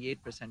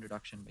 78%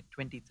 reduction by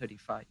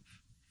 2035.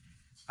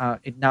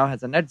 It now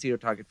has a net zero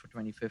target for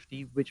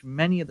 2050, which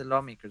many of the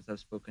lawmakers I've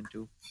spoken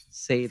to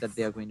say that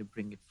they are going to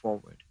bring it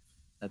forward.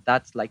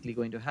 That's likely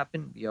going to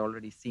happen. We are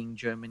already seeing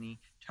Germany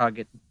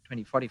target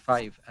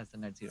 2045 as the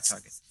net zero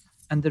target.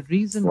 And the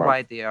reason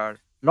why they are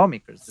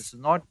lawmakers, this is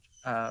not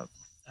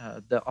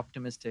the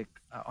optimistic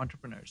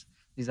entrepreneurs.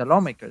 These are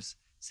lawmakers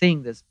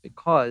saying this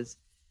because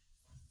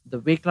the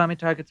way climate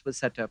targets were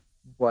set up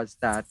was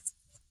that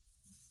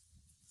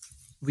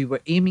we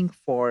were aiming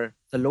for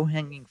the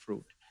low-hanging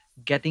fruit,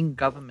 getting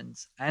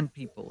governments and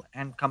people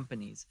and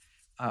companies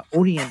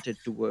oriented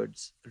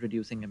towards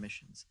reducing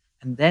emissions.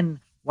 And then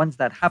once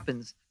that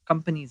happens,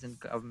 companies and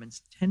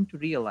governments tend to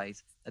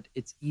realize that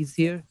it's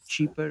easier,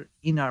 cheaper,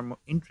 in our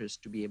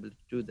interest to be able to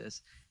do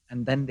this.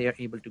 And then they are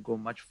able to go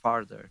much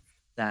farther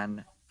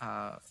than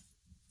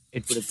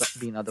it would have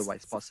been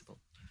otherwise possible.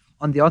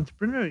 On the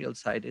entrepreneurial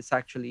side, it's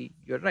actually,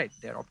 you're right,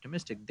 they're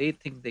optimistic. They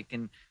think they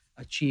can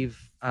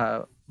achieve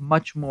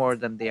much more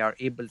than they are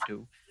able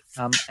to.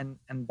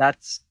 And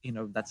that's,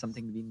 that's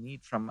something we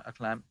need from a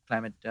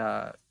climate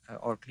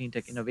or clean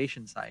tech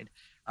innovation side.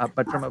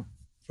 But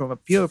from a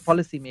pure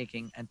policy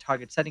making and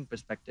target setting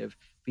perspective,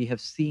 we have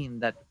seen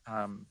that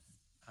um,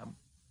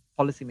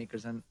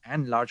 policymakers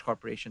and large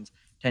corporations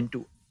tend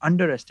to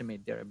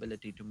underestimate their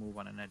ability to move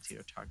on a net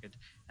zero target,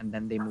 and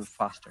then they move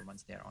faster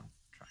once they're on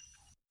track.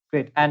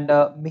 Great. And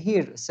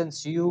Mihir,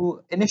 since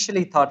you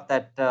initially thought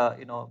that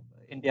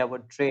India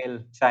would trail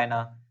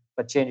China,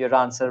 but change your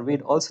answer,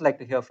 we'd also like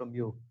to hear from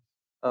you.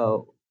 Uh,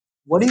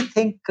 what do you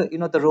think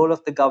the role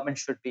of the government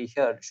should be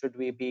here? Should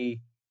we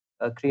be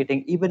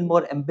creating even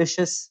more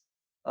ambitious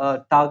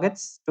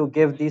targets to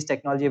give these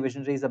technology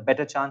visionaries a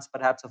better chance,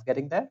 perhaps, of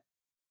getting there?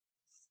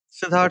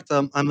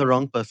 Siddharth, I'm the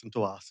wrong person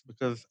to ask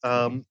because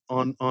on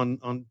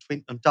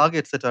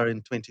targets that are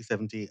in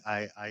 2070,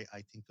 I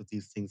think of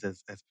these things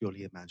as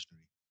purely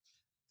imaginary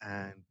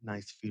and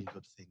nice feel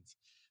good things.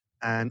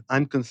 And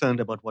I'm concerned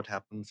about what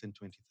happens in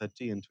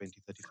 2030 and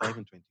 2035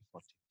 and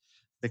 2040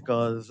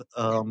 because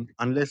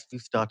unless we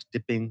start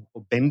dipping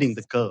or bending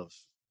the curve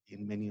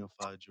in many of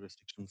our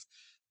jurisdictions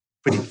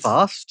pretty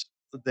fast,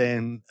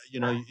 then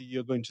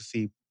you're going to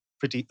see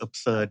pretty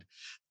absurd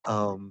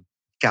um,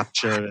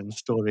 capture and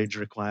storage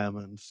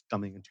requirements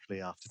coming into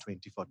play after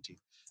 2040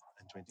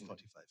 and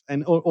 2045.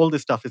 And all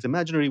this stuff is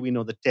imaginary. We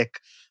know the tech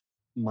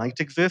might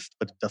exist,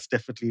 but it does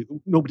definitely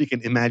nobody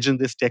can imagine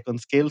this tech on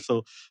scale.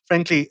 So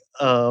frankly,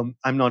 I'm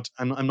not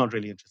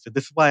really interested.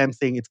 This is why I'm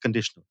saying it's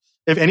conditional.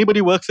 If anybody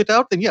works it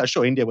out, then yeah,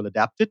 sure, India will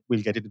adapt it.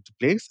 We'll get it into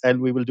place,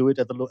 and we will do it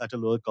at a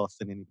lower cost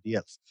than anybody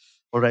else.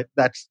 All right,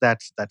 that's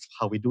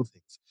how we do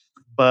things.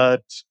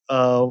 But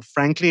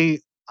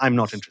frankly, I'm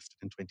not interested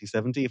in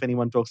 2070. If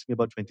anyone talks to me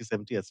about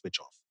 2070, I switch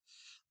off.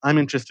 I'm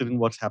interested in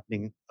what's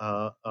happening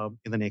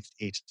in the next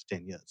 8 to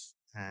 10 years,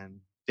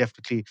 and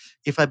definitely,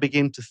 if I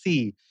begin to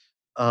see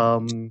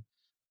um,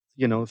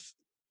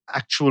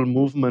 actual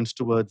movement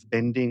towards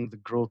bending the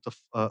growth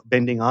of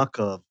bending our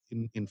curve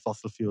in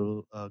fossil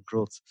fuel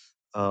growth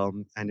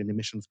and in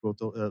emissions growth,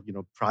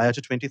 prior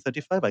to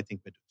 2035, I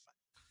think we're doing fine.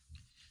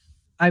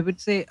 I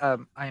would say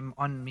I'm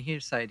on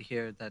Mihir's side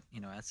here that,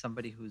 as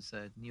somebody who's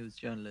a news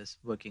journalist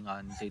working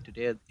on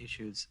day-to-day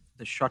issues,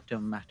 the short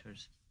term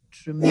matters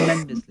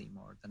tremendously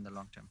more than the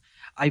long term.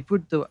 I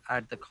would, though,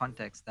 add the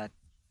context that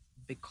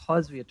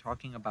because we are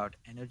talking about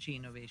energy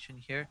innovation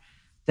here,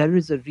 there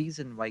is a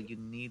reason why you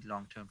need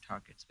long term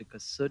targets,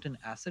 because certain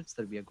assets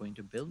that we are going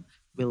to build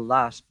will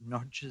last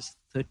not just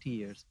 30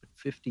 years, but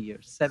 50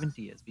 years,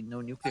 70 years. We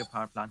know nuclear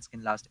power plants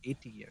can last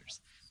 80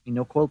 years. We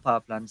know coal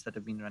power plants that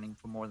have been running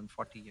for more than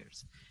 40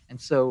 years. And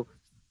so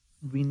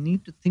we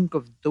need to think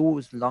of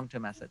those long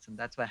term assets. And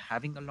that's why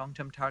having a long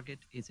term target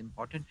is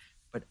important.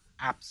 But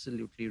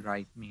absolutely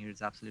right, Mihir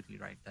is absolutely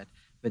right that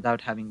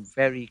without having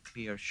very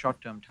clear short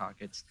term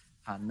targets,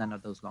 none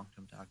of those long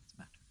term targets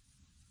matter.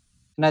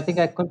 And I think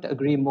I couldn't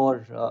agree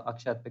more,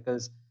 Akshat,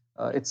 because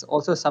it's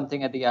also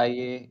something at the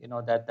IEA,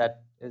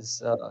 that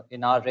is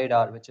in our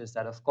radar, which is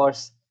that, of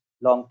course,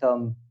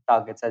 long-term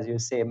targets, as you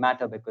say,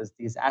 matter because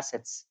these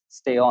assets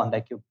stay on.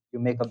 Like you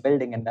make a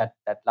building and that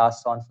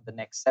lasts on for the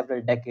next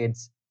several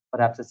decades,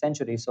 perhaps a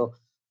century. So,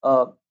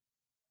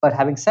 but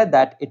having said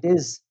that, it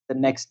is the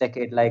next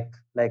decade, like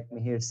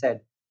Mihir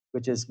said,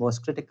 which is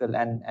most critical.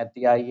 And at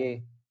the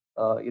IEA,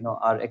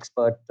 our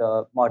expert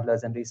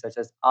modelers and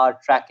researchers are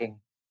tracking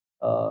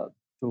uh,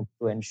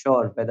 to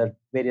ensure whether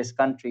various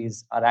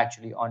countries are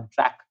actually on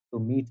track to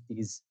meet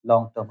these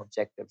long-term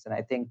objectives. And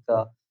I think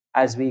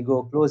as we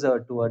go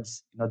closer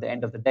towards the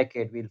end of the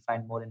decade, we'll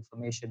find more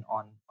information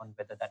on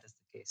whether that is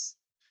the case.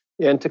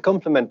 Yeah, and to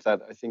complement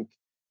that, I think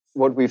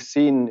what we've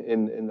seen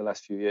in the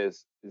last few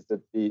years is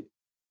that the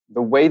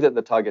way that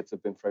the targets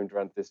have been framed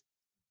around this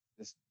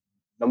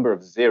number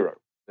of zero,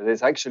 that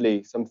is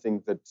actually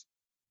something that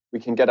we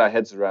can get our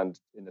heads around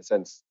in a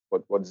sense,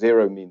 what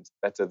zero means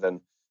better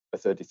than a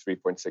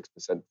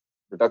 33.6%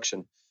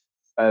 reduction.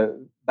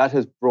 That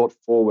has brought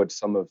forward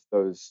some of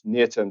those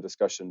near-term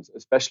discussions,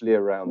 especially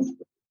around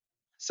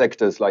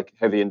sectors like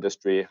heavy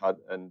industry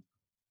and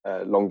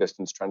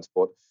long-distance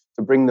transport,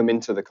 to bring them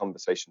into the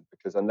conversation,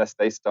 because unless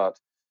they start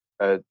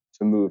to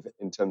move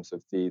in terms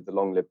of the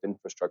long-lived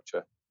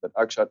infrastructure that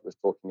Akshat was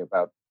talking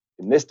about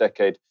in this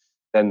decade,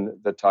 then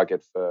the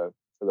target for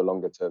the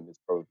longer term is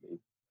probably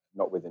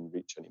not within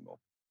reach anymore.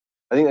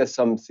 I think there's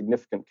some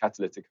significant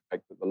catalytic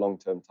effect that the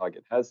long-term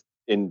target has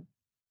in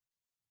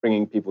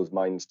bringing people's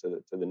minds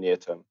to the near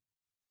term.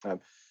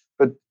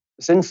 But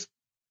since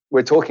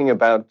we're talking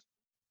about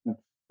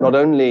not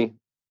only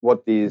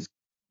what these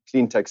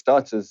clean tech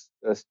startups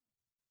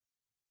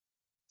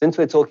since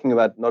we're talking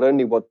about not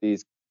only what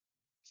these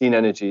clean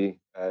energy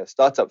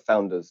startup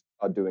founders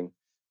are doing,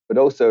 but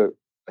also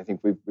I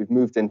think we've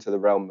moved into the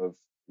realm of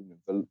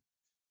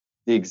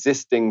the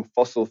existing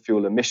fossil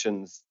fuel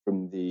emissions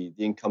from the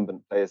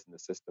incumbent players in the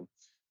system.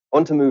 I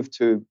want to move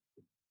to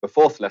the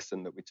fourth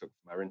lesson that we took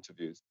from our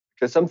interviews,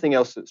 because something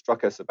else that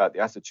struck us about the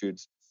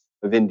attitudes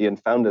of Indian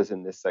founders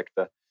in this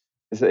sector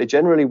is that they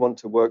generally want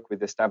to work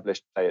with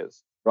established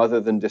players rather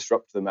than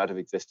disrupt them out of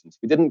existence.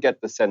 We didn't get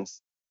the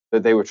sense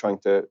that they were trying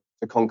to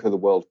conquer the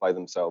world by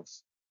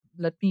themselves.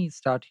 Let me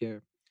start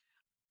here.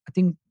 I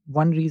think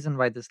one reason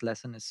why this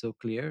lesson is so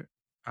clear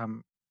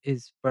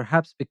is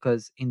perhaps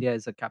because India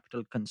is a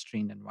capital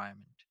constrained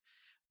environment.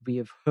 We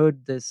have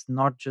heard this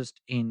not just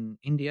in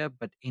India,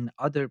 but in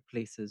other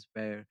places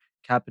where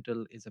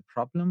capital is a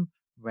problem,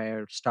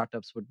 where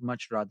startups would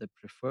much rather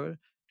prefer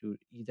to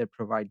either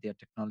provide their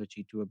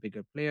technology to a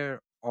bigger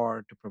player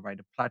or to provide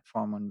a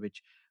platform on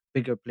which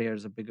bigger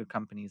players or bigger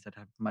companies that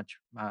have much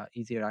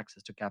easier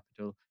access to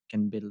capital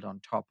can build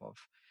on top of.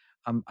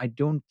 I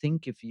don't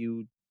think if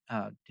you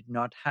did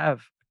not have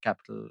a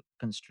capital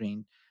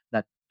constraint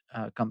that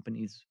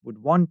companies would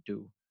want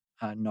to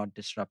not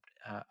disrupt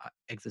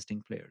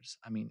existing players.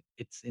 I mean,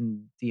 it's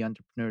in the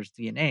entrepreneur's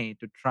DNA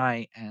to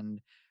try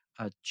and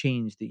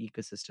change the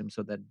ecosystem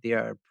so that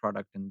their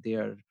product and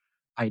their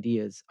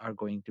ideas are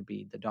going to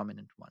be the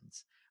dominant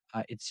ones.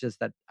 It's just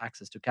that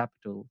access to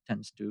capital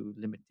tends to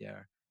limit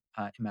their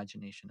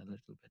imagination a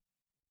little bit.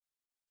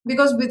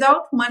 Because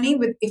without money,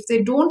 if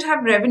they don't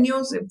have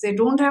revenues, if they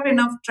don't have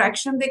enough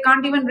traction, they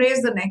can't even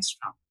raise the next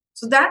round.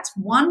 So that's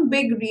one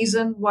big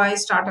reason why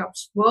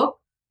startups work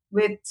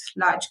with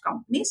large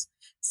companies.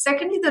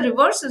 Secondly, the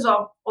reverse is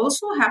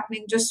also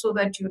happening, just so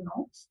that you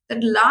know,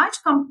 that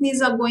large companies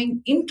are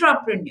going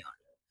intrapreneurial.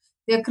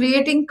 They're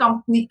creating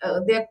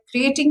they're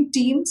creating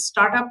teams,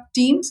 startup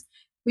teams,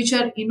 which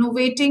are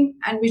innovating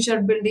and which are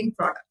building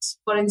products.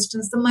 For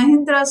instance, the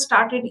Mahindra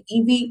started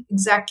EV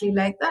exactly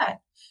like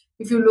that.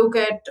 If you look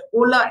at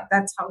Ola,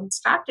 that's how it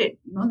started.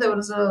 There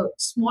was a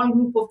small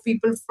group of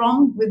people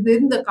from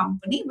within the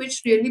company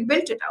which really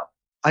built it out.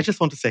 I just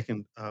want to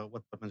second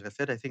what Padmaja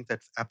said. I think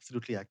that's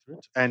absolutely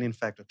accurate. And in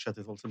fact, Akshat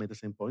has also made the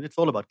same point. It's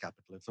all about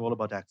capital. It's all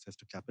about access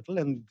to capital.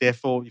 And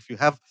therefore, if you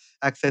have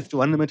access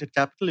to unlimited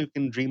capital, you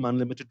can dream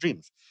unlimited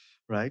dreams,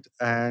 right?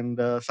 And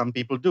some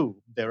people do.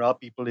 There are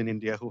people in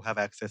India who have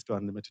access to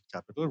unlimited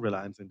capital,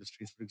 Reliance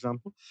Industries, for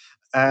example,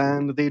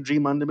 and they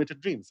dream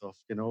unlimited dreams of,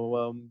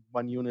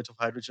 1 unit of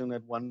hydrogen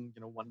at $1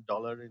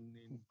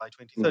 by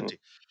 2030.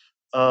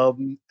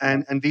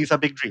 And these are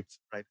big dreams,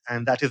 right?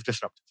 And that is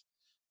disruptive.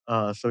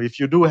 So if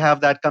you do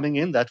have that coming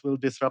in, that will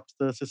disrupt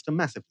the system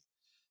massively.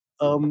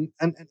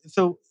 And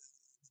so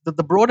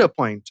the broader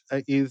point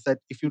is that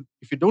if you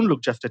don't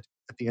look just at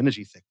the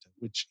energy sector,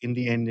 which in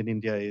the end in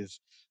India is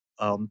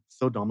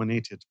so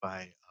dominated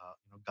by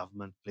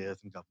government players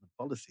and government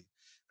policy,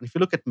 and if you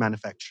look at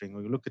manufacturing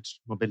or you look at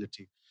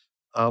mobility,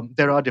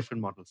 there are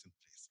different models in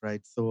place,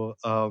 right? So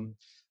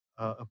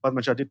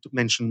Padmaja did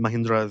mention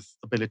Mahindra's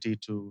ability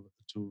to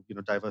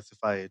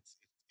diversify its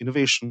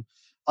innovation.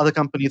 Other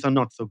companies are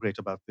not so great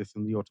about this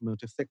in the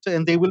automotive sector,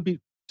 and they will be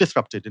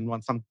disrupted in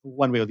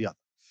one way or the other,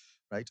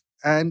 right?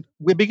 And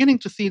we're beginning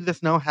to see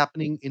this now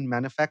happening in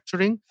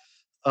manufacturing,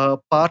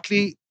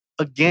 partly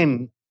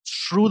again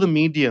through the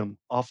medium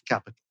of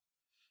capital,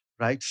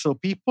 right? So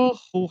people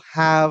who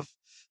have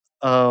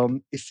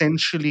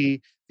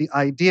essentially the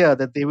idea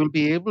that they will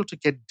be able to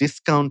get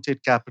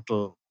discounted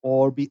capital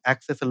or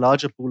access a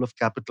larger pool of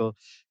capital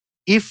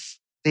if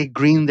they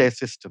green their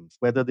systems,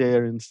 whether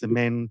they're in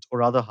cement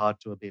or other hard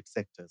to abate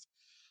sectors.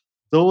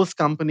 Those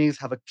companies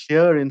have a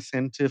clear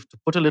incentive to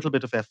put a little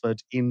bit of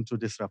effort into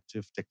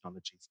disruptive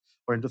technologies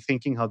or into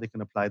thinking how they can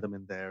apply them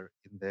in their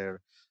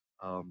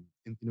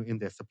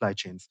supply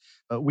chains.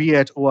 We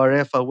at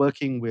ORF are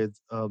working with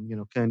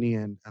Kearney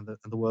and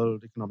the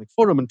World Economic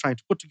Forum and trying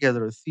to put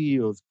together a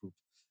CEOs group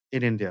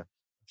in India,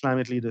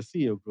 Climate Leaders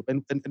CEO group,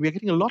 and we're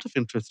getting a lot of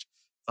interest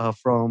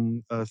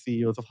from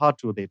CEOs of hard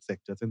to abate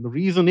sectors. And the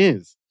reason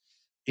is,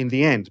 in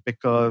the end,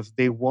 because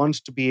they want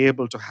to be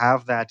able to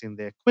have that in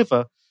their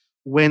quiver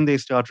when they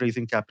start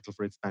raising capital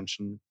for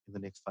expansion in the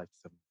next 5 to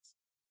 7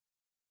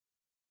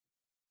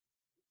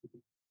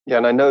 years. Yeah,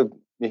 and I know,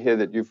 Mihir,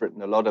 that you've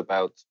written a lot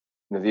about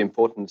the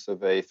importance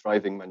of a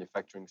thriving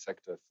manufacturing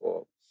sector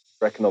for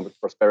economic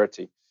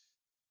prosperity.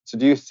 So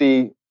do you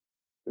see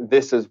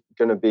this as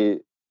going to be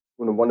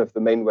one of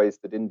the main ways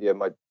that India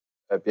might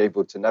be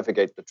able to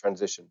navigate the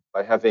transition,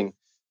 by having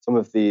some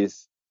of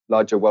these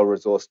larger,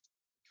 well-resourced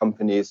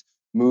companies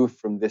move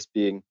from this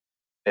being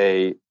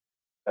a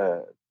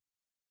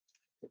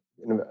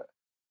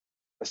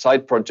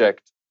side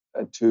project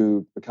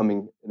to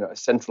becoming a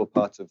central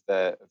part of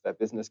their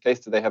business case?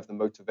 Do they have the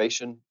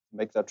motivation to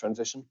make that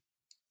transition?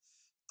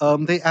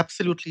 They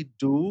absolutely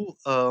do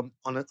on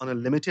a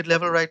limited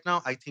level right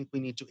now. I think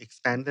we need to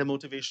expand their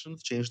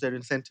motivations, change their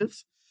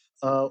incentives.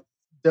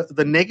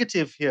 The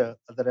negative here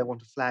that I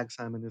want to flag,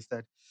 Simon, is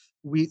that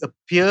we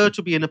appear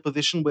to be in a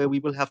position where we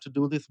will have to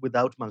do this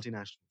without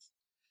multinationals.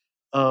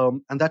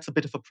 And that's a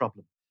bit of a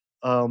problem.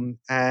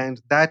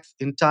 And that's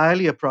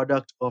entirely a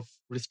product of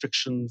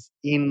restrictions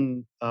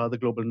in the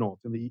global north,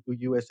 in the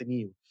US and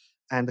EU.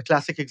 And the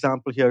classic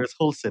example here is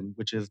Holcim,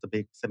 which is the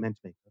big cement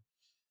maker,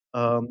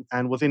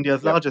 and was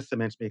India's Yep. largest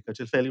cement maker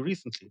till fairly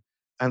recently.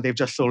 And they've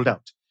just sold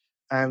out.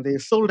 And they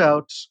sold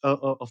out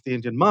of the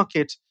Indian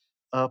market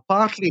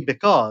partly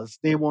because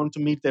they want to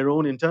meet their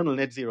own internal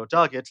net zero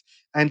targets,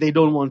 and they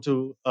don't want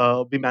to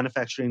be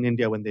manufacturing in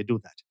India when they do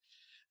that.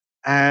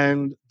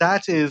 And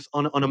that is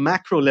on a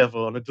macro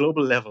level, on a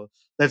global level,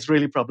 that's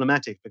really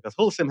problematic because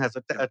Holcim has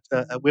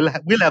will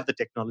have the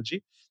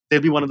technology.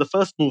 They'll be one of the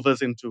first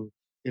movers into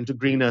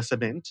greener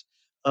cement.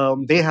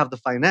 They have the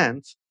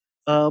finance,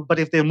 but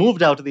if they're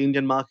moved out of the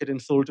Indian market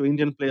and sold to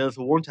Indian players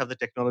who won't have the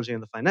technology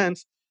and the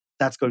finance,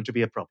 that's going to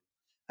be a problem.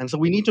 And so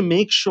we need to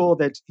make sure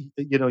that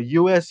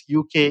US,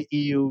 UK,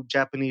 EU,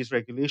 Japanese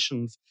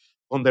regulations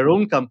on their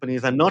own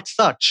companies are not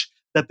such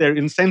that they're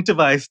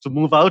incentivized to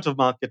move out of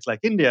markets like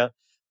India,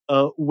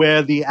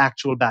 where the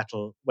actual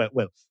battle,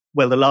 the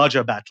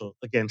larger battle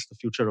against the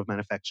future of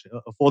manufacturing,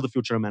 for the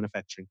future of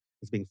manufacturing,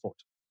 is being fought.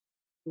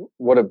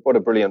 What a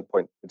brilliant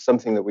point. It's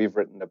something that we've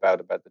written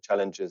about the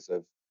challenges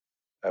of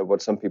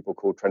what some people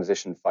call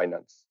transition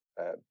finance,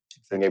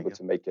 being able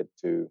to make it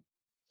to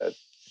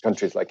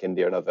countries like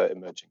India and other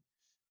emerging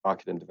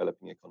market and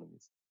developing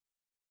economies.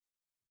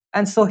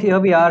 And so here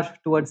we are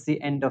towards the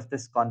end of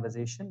this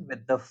conversation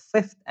with the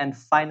fifth and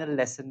final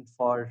lesson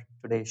for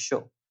today's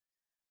show.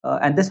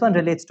 And this one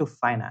relates to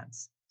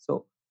finance.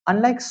 So,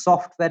 unlike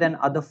software and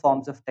other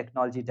forms of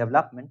technology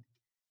development,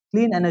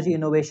 clean energy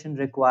innovation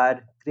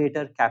require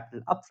greater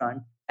capital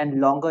upfront and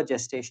longer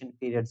gestation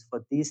periods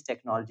for these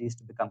technologies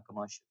to become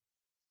commercial.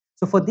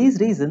 So, for these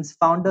reasons,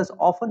 founders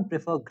often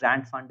prefer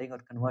grant funding or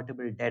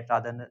convertible debt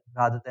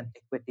rather than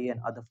equity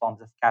and other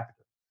forms of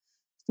capital.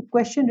 The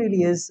question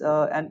really is,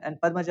 and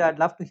Padmaja, I'd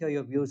love to hear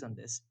your views on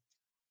this.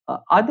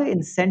 Are the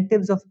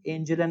incentives of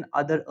angel and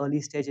other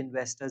early stage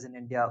investors in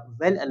India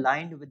well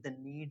aligned with the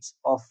needs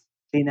of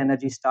clean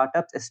energy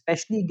startups,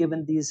 especially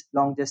given these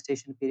long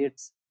gestation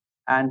periods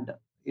and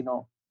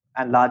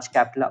and large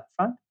capital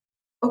upfront?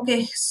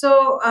 Okay,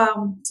 so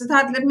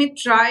Siddharth, let me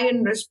try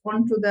and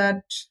respond to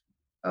that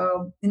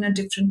in a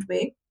different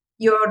way.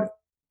 The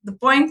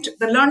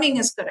learning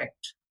is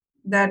correct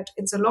that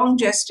it's a long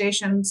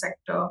gestation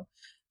sector,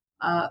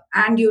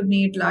 and you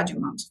need large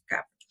amounts of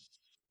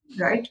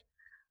capital, right?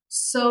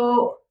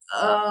 So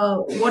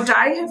what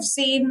I have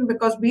seen,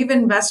 because we've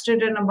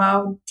invested in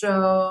about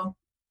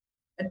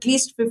at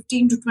least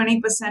 15 to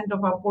 20%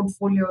 of our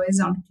portfolio is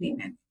on clean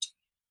energy,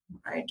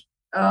 right?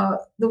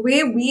 The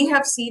way we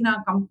have seen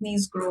our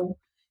companies grow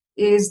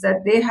is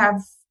that they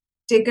have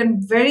taken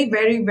very,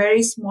 very,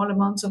 very small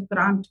amounts of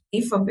grant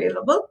if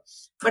available,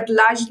 but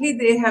largely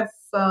they have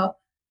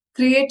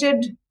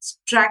created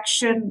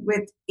traction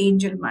with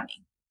angel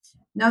money.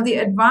 Now, the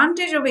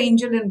advantage of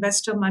angel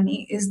investor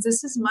money is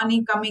this is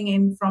money coming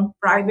in from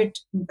private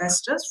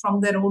investors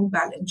from their own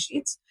balance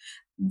sheets.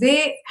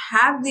 They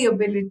have the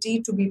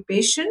ability to be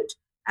patient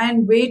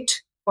and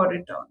wait for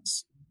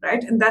returns,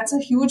 right? And that's a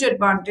huge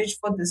advantage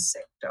for this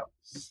sector.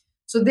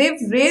 So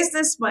they've raised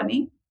this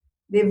money,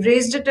 they've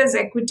raised it as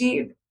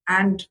equity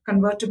and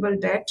convertible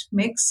debt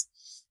mix,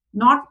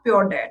 not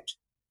pure debt,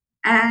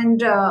 and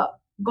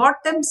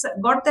got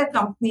their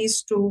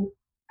companies to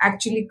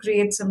actually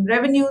create some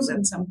revenues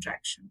and some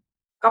traction.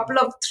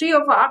 Three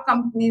of our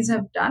companies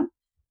have done.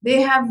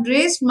 They have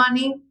raised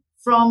money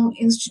from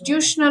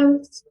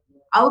institutionals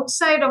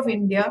outside of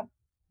India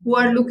who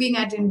are looking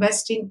at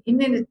investing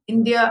in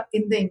India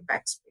in the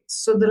impact space.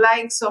 So the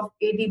likes of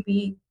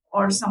ADP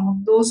or some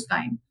of those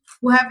kind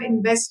who have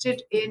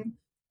invested in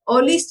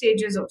early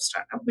stages of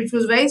startup, which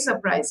was very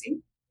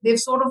surprising. They've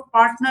sort of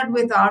partnered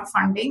with our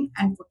funding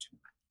and put in.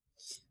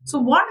 So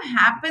what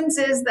happens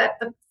is that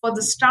for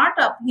the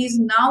startup, he's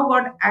now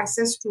got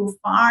access to a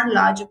far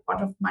larger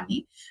pot of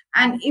money,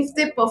 and if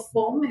they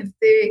perform, if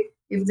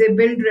they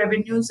build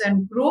revenues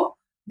and grow,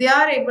 they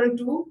are able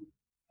to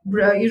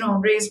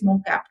raise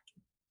more capital,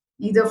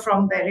 either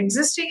from their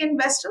existing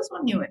investors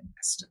or new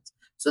investors.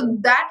 So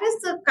that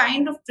is the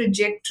kind of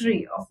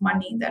trajectory of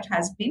money that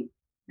has been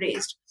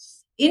raised.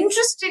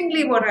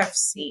 Interestingly, what I've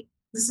seen,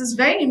 this is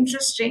very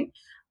interesting.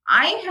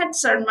 I had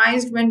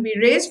surmised when we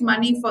raised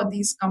money for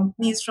these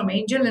companies from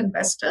angel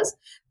investors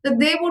that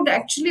they would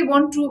actually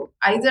want to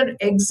either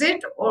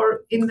exit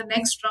or in the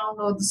next round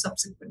or the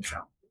subsequent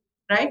round,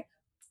 right?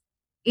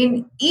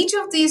 In each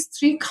of these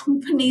three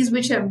companies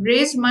which have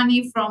raised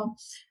money from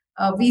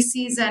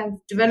VCs and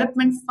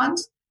development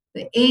funds,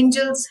 the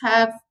angels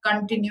have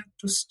continued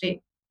to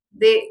stay.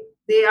 They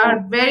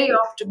are very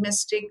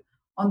optimistic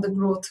on the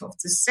growth of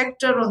this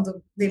sector.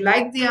 They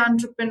like the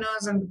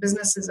entrepreneurs and the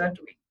businesses are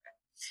doing well,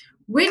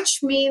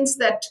 which means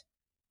that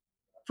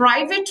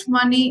private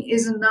money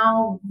is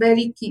now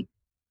very key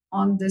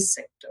on this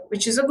sector,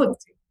 which is a good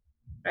thing,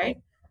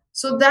 right?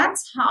 So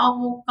that's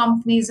how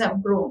companies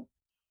have grown.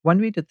 One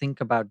way to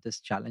think about this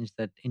challenge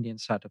that Indian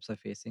startups are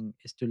facing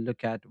is to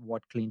look at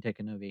what clean tech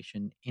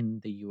innovation in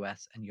the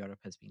US and Europe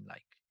has been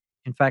like.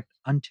 In fact,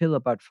 until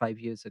about 5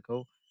 years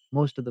ago,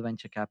 most of the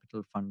venture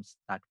capital funds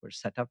that were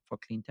set up for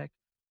clean tech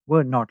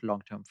were not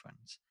long-term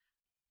funds.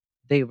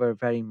 They were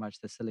very much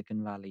the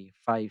Silicon Valley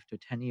 5 to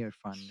 10 year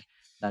fund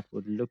that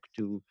would look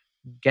to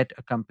get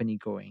a company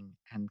going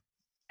and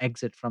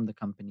exit from the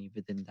company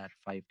within that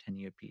 5-10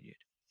 year period,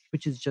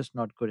 which is just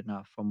not good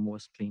enough for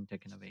most clean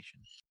tech innovation.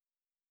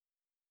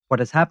 What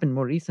has happened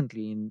more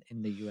recently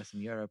in the US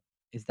and Europe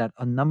is that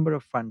a number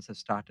of funds have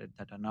started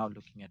that are now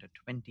looking at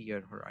a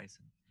 20-year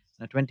horizon.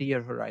 And a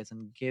 20-year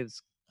horizon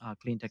gives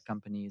clean tech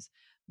companies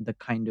the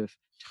kind of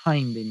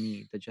time they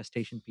need, the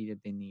gestation period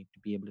they need to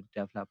be able to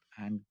develop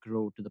and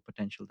grow to the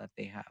potential that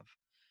they have.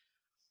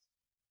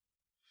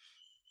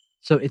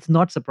 So it's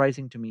not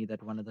surprising to me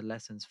that one of the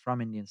lessons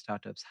from Indian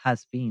startups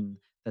has been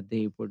that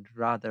they would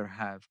rather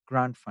have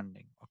grant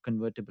funding or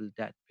convertible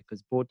debt,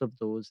 because both of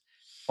those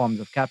forms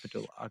of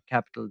capital are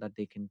capital that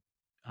they can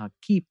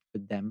keep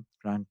with them.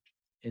 Grant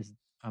is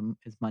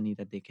money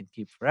that they can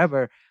keep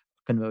forever.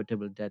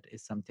 Convertible debt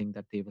is something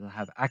that they will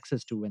have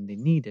access to when they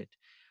need it,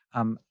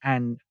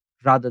 and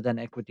rather than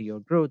equity or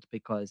growth,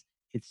 because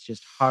it's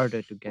just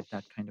harder to get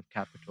that kind of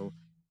capital,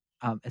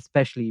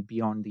 especially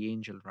beyond the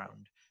angel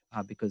round,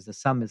 because the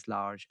sum is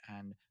large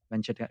and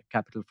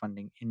capital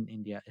funding in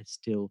India is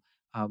still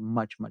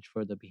much, much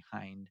further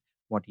behind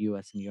what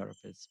US and Europe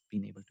has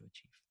been able to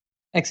achieve.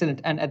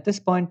 Excellent. And at this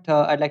point,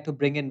 I'd like to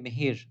bring in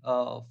Mihir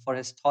for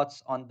his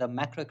thoughts on the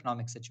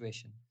macroeconomic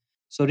situation.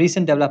 So,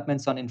 recent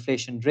developments on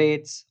inflation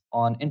rates,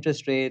 on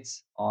interest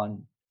rates,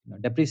 on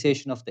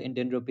depreciation of the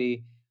Indian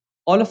rupee,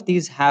 all of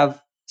these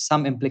have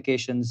some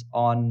implications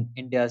on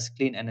India's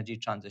clean energy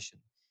transition.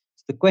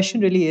 So, the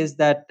question really is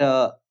that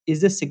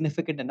is this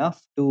significant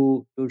enough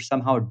to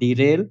somehow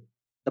derail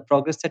the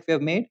progress that we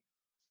have made?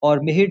 Or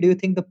Mihir, do you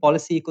think the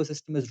policy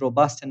ecosystem is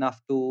robust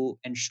enough to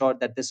ensure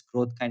that this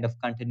growth kind of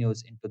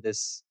continues into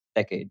this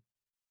decade?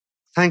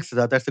 Thanks,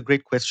 Siddharth. That's a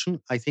great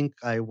question. I think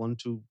I want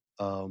to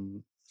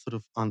sort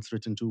of answer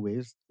it in two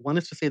ways. One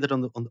is to say that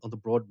on the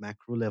broad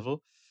macro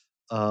level,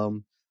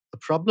 um, the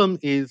problem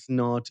is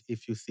not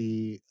if you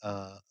see,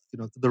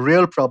 the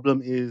real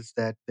problem is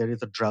that there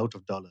is a drought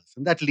of dollars,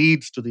 and that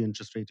leads to the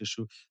interest rate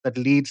issue, that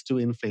leads to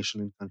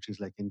inflation in countries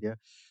like India.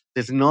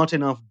 There's not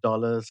enough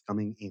dollars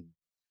coming in,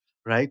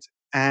 right?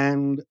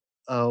 And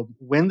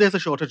when there's a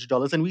shortage of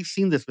dollars, and we've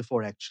seen this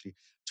before actually,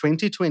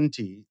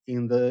 2020,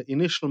 in the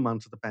initial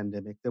months of the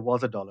pandemic, there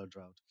was a dollar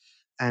drought.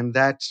 And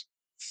that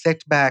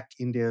set back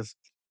India's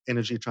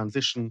energy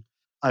transition,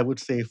 I would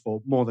say,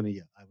 for more than a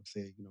year. I would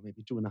say,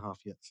 maybe 2.5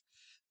 years.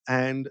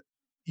 And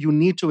you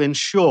need to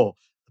ensure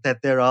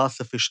that there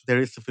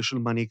is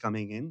sufficient money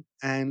coming in.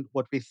 And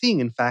what we're seeing,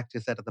 in fact,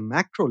 is that at the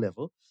macro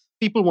level,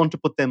 people want to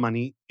put their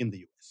money in the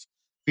US.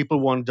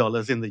 People want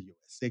dollars in the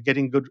US. They're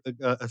getting good,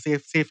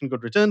 safe and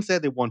good returns there.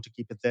 They want to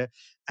keep it there,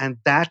 and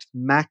that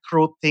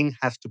macro thing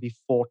has to be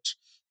fought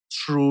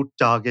through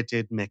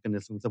targeted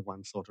mechanisms of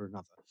one sort or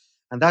another.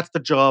 And that's the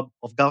job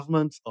of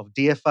governments, of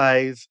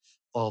DFIs,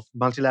 of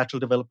multilateral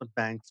development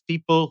banks,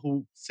 people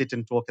who sit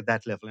and talk at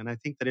that level. And I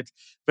think that it's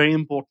very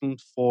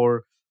important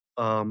for,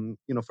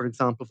 for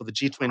example, for the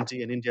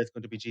G20, and India is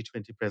going to be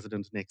G20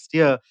 president next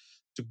year,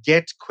 to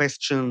get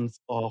questions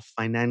of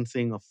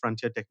financing of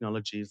frontier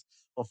technologies,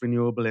 of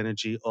renewable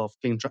energy, of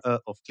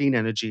clean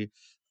energy,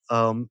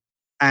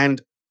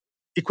 and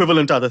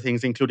equivalent other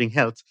things, including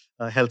health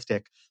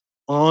tech,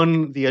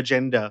 on the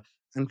agenda,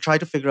 and try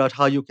to figure out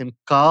how you can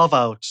carve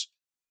out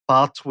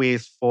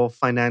pathways for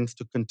finance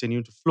to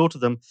continue to flow to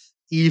them,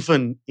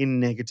 even in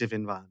negative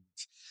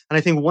environments. And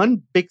I think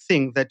one big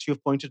thing that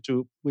you've pointed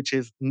to, which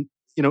is,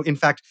 in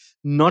fact,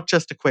 not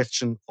just a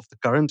question of the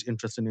current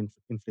interest in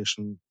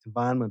inflation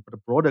environment, but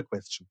a broader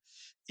question,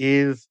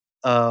 is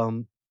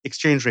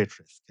exchange rate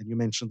risk. And you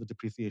mentioned the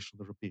depreciation of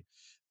the rupee.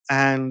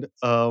 And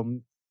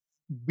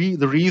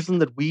the reason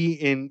that we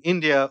in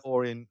India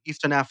or in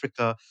Eastern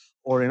Africa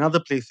or in other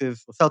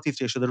places, or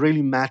Southeast Asia, that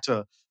really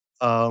matter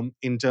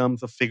in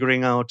terms of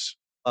figuring out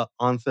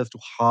answers to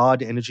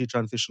hard energy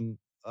transition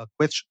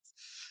questions.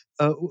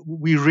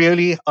 We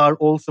really are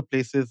also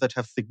places that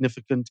have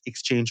significant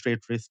exchange rate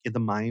risk in the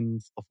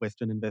minds of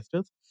Western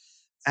investors.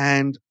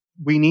 And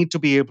we need to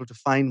be able to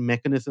find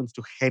mechanisms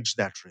to hedge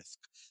that risk.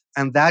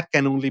 And that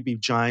can only be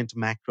giant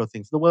macro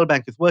things. The World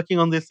Bank is working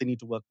on this. They need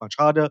to work much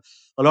harder.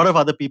 A lot of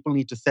other people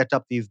need to set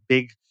up these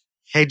big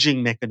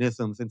hedging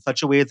mechanisms in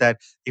such a way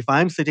that if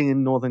I'm sitting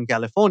in Northern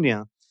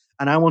California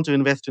and I want to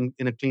invest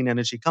in a clean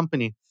energy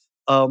company,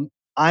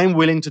 I'm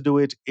willing to do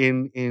it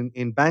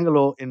in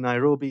Bangalore, in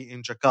Nairobi,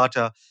 in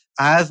Jakarta,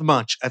 as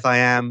much as I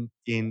am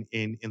in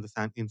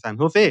San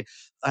Jose.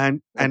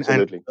 And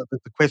Absolutely.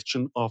 the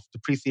question of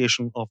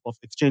depreciation of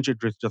exchange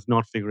rate risk does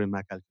not figure in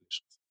my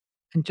calculations.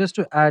 And just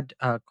to add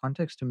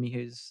context to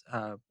Mihir's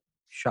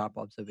sharp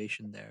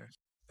observation there,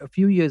 a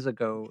few years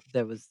ago,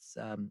 there was,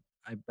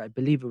 I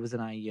believe it was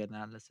an IE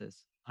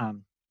analysis,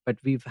 but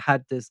we've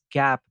had this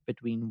gap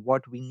between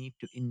what we need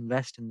to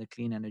invest in the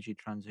clean energy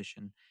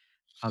transition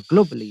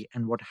globally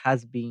and what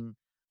has been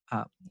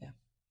uh,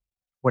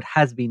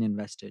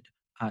 invested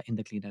in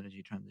the clean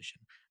energy transition.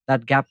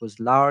 That gap was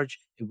large.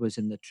 It was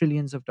in the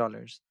trillions of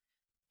dollars.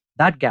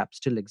 That gap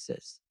still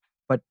exists.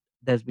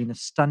 there's been a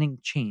stunning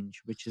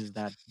change, which is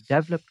that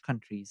developed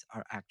countries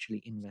are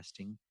actually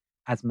investing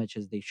as much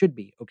as they should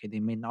be. Okay, they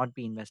may not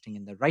be investing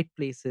in the right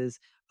places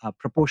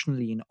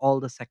proportionally in all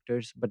the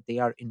sectors, but they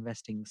are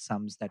investing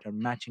sums that are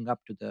matching up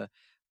to the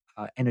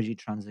energy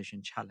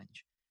transition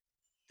challenge.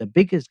 The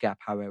biggest gap,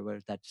 however,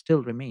 that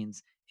still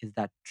remains is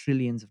that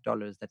trillions of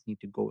dollars that need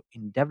to go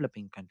in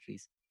developing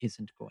countries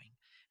isn't going.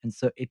 And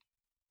so it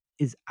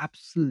is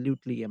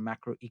absolutely a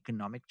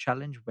macroeconomic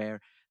challenge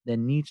where there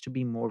needs to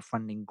be more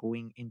funding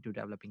going into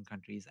developing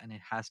countries. And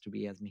it has to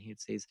be, as Mihir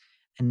says,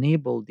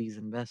 enable these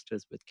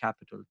investors with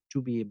capital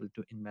to be able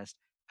to invest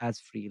as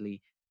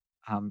freely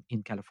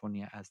in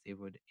California as they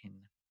would in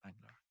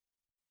Bangalore.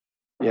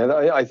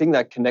 Yeah, I think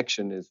that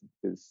connection is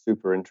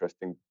super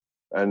interesting,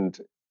 and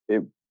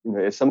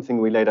it's something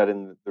we laid out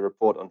in the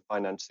report on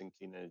financing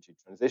clean energy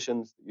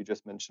transitions that you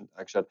just mentioned,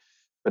 Akshat.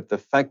 But the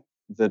fact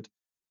that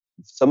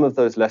some of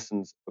those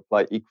lessons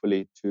apply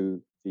equally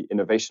to the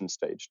innovation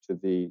stage, to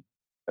the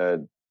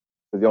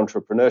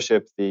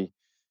entrepreneurship,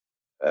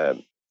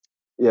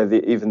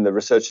 even the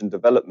research and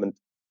development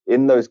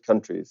in those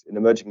countries, in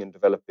emerging and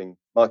developing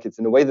markets,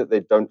 in a way that they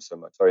don't so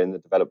much, in the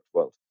developed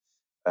world,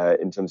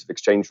 in terms of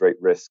exchange rate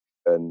risk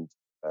and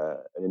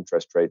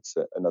interest rates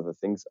and other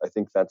things. I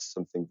think that's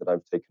something that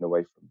I've taken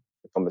away from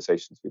the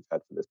conversations we've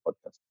had for this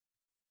podcast.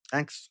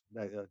 Thanks.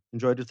 I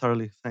enjoyed it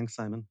thoroughly. Thanks,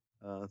 Simon.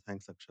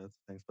 Thanks, Akshat.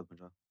 Thanks,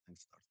 Padmaja.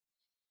 Thanks,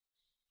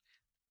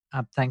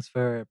 Siddharth. Thanks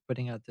for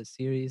putting out this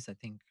series. I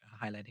think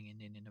highlighting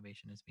Indian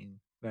innovation has been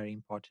very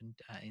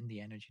important in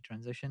the energy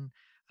transition.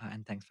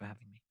 And thanks for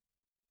having me.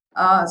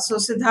 So,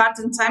 Siddharth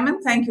and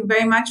Simon, thank you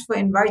very much for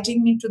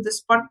inviting me to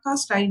this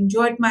podcast. I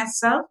enjoyed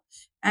myself,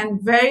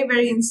 and very,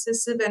 very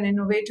incisive and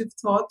innovative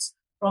thoughts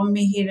from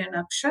Mihir and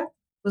Akshat.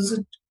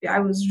 I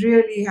was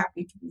really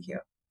happy to be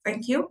here.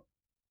 Thank you.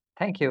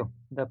 Thank you.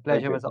 The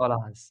pleasure was all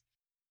ours.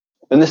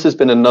 And this has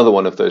been another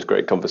one of those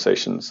great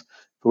conversations,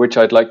 for which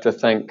I'd like to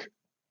thank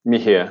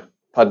Mihir,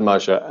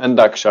 Padmaja, and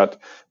Akshat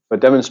for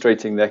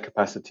demonstrating their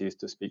capacities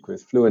to speak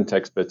with fluent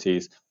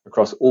expertise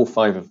across all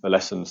 5 of the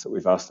lessons that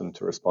we've asked them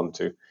to respond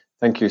to.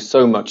 Thank you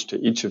so much to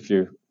each of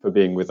you for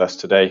being with us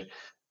today.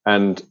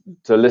 And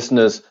to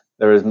listeners,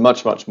 there is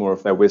much, much more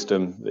of their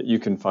wisdom that you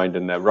can find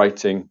in their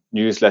writing,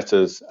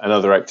 newsletters, and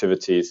other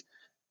activities.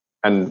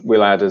 And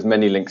we'll add as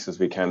many links as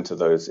we can to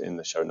those in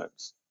the show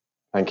notes.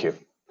 Thank you.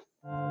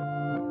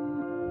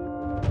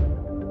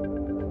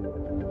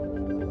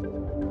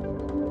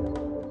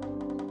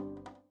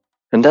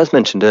 And as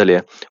mentioned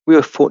earlier, we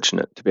were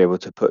fortunate to be able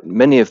to put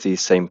many of these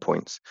same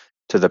points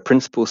to the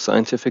Principal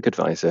Scientific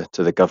Advisor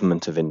to the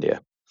Government of India,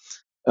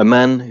 a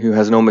man who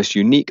has an almost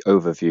unique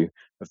overview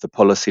of the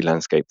policy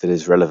landscape that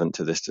is relevant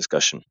to this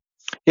discussion.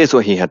 Here's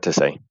what he had to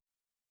say.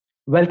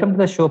 Welcome to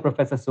the show,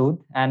 Professor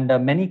Sood, and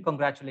many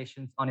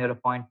congratulations on your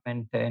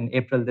appointment in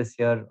April this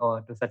year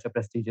to such a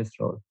prestigious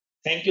role.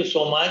 Thank you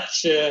so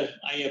much.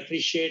 I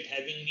appreciate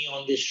having me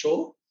on this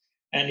show,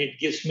 and it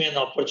gives me an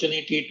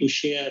opportunity to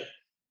share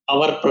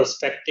our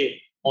perspective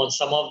on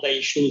some of the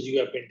issues you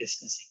have been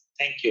discussing.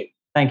 Thank you.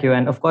 Thank you.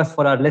 And of course,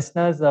 for our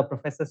listeners,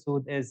 Professor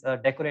Sood is a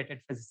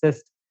decorated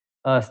physicist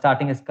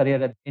starting his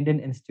career at Indian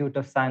Institute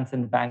of Science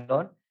in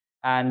Bangalore.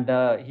 And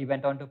he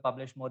went on to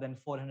publish more than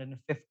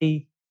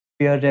 450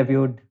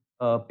 peer-reviewed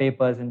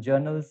papers in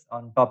journals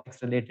on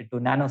topics related to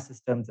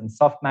nanosystems and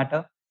soft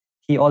matter.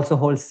 He also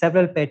holds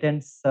several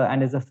patents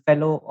and is a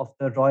fellow of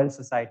the Royal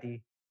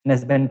Society and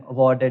has been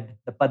awarded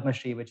the Padma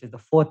Shri, which is the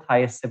 4th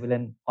highest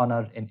civilian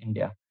honor in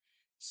India.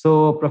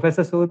 So,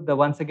 Professor Sood,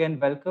 once again,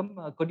 welcome.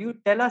 Could you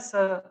tell us,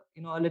 a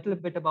little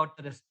bit about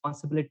the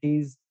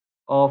responsibilities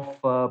of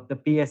the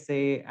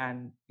PSA,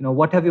 and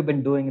what have you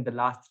been doing in the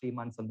last 3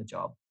 months on the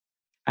job?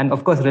 And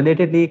of course,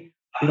 relatedly,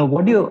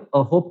 what do you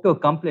hope to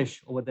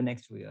accomplish over the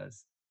next 2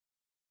 years?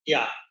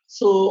 Yeah.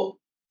 So,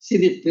 see,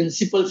 the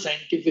Principal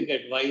Scientific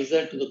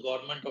Advisor to the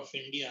Government of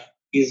India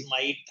is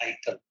my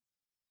title,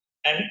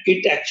 and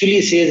it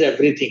actually says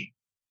everything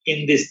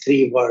in these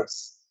 3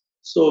 words.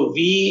 So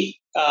we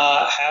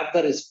have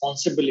the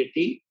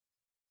responsibility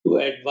to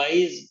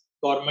advise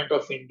Government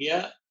of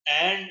India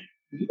and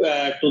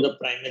to the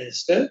Prime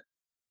Minister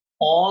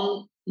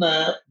on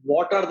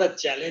what are the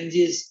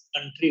challenges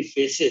country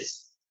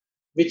faces,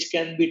 which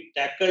can be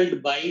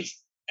tackled by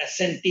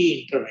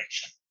S&T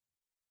intervention.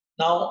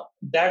 Now,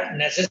 that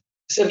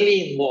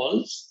necessarily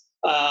involves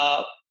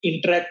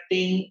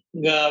interacting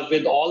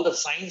with all the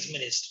science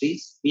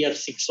ministries. We have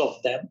 6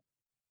 of them.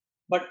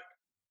 But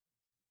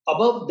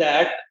above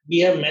that, we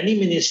have many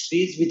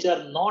ministries which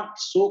are not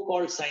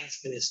so-called science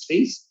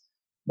ministries,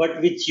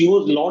 but which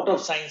use a lot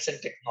of science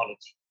and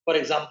technology. For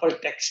example,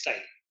 textile.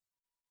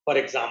 For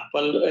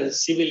example,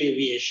 civil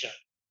aviation.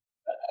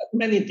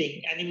 Many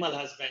things, animal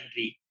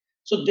husbandry.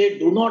 So they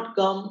do not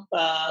come,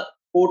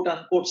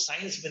 quote-unquote,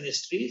 science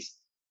ministries,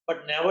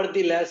 but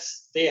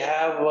nevertheless, they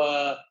have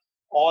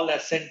all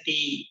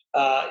S&T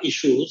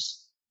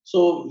issues.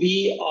 So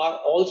we are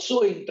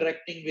also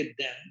interacting with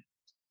them.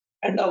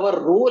 And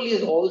our role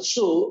is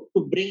also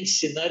to bring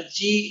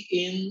synergy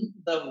in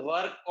the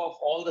work of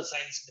all the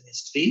science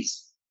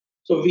ministries.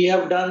 So we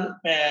have done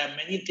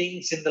many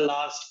things in the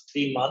last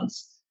 3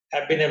 months.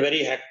 Have been a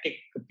very hectic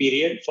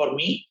period for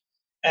me.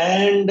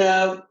 And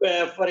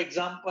for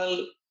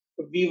example,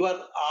 we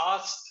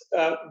asked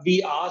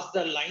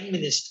the line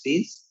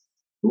ministries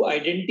to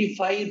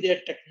identify their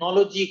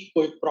technology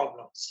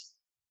problems,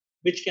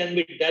 which can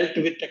be dealt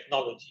with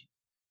technology.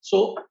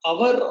 So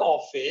our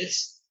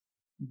office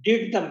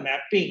did the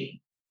mapping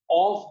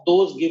of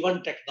those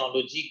given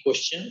technology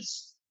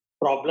questions,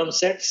 problem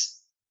sets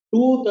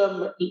to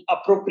the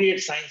appropriate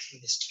science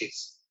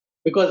ministries,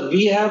 because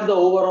we have the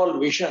overall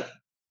vision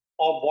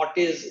of what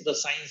is the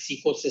science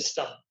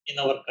ecosystem in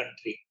our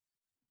country.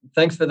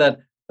 Thanks for that.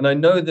 And I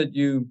know that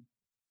you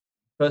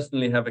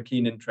personally have a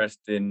keen interest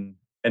in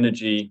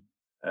energy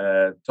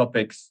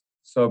topics.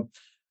 So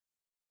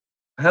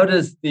how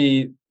does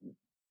the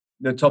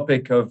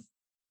topic of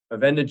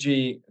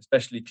energy,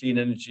 especially clean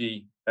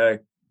energy,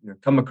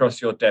 come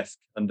across your desk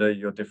under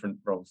your different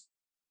roles?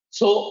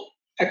 So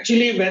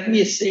actually, when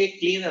we say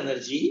clean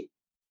energy,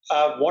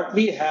 what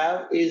we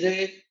have is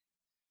a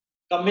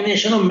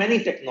combination of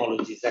many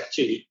technologies.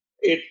 Actually,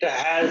 it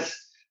has,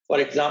 for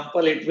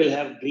example, it will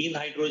have green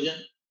hydrogen,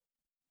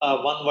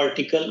 one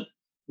vertical.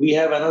 We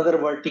have another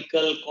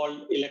vertical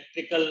called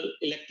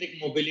electric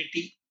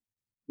mobility,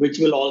 which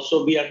will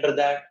also be under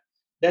that.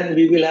 Then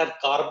we will have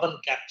carbon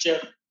capture,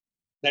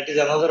 that is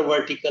another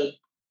vertical.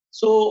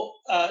 So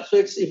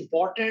it's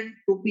important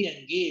to be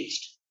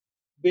engaged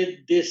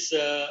with this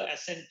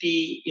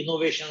S&T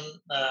innovation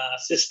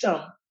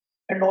system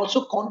and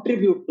also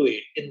contribute to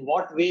it. In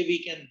what way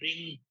we can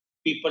bring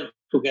people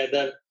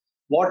together,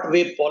 what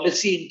way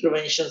policy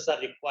interventions are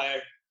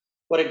required.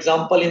 For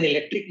example, in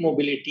electric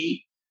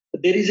mobility,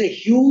 there is a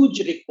huge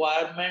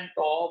requirement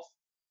of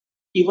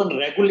even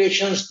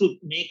regulations to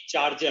make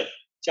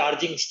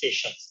charging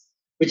stations,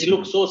 which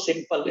look so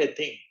simple a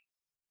thing.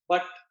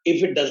 But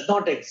if it does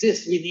not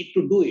exist, we need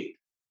to do it.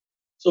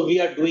 So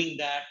we are doing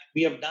that.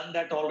 We have done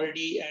that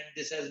already, and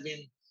this has been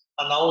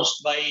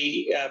announced by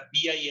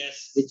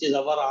BIS, which is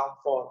our arm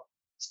for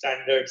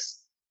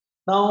standards.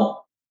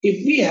 Now,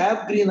 if we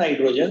have green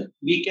hydrogen,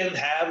 we can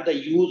have the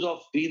use of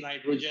green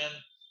hydrogen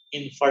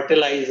in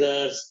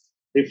fertilizers,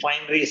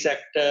 refinery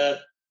sector.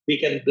 We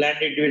can blend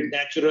it with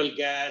natural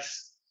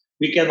gas.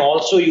 We can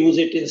also use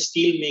it in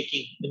steel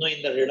making,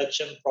 in the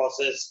reduction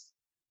process.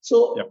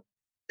 So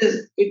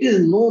it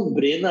is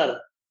no-brainer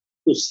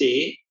to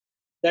say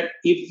that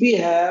if we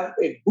have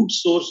a good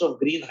source of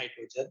green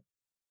hydrogen,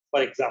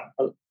 for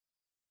example,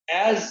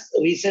 as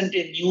recent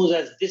in news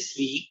as this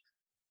week,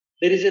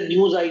 there is a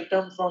news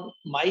item from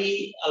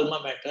my alma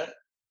mater,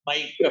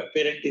 my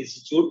parent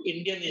institute,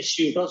 Indian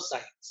Institute of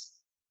Science.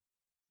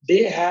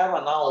 They have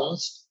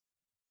announced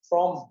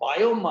from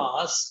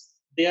biomass,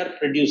 they are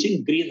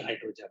producing green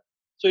hydrogen.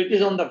 So it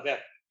is on the web.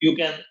 You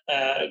can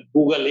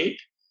Google it.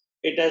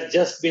 It has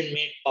just been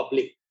made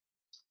public.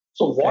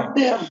 So what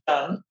they have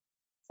done,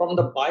 from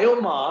the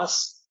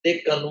biomass, they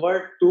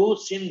convert to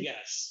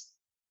syngas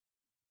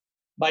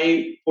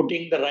by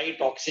putting the right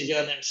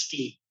oxygen and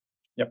steam.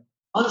 Yep.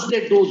 Once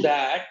they do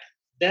that,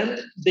 then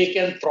they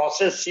can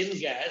process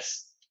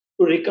syngas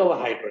to recover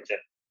hydrogen.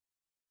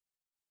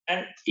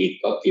 And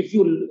if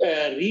you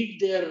read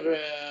their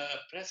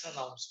press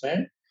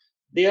announcement,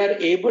 they are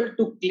able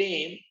to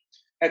claim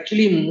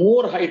actually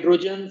more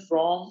hydrogen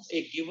from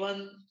a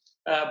given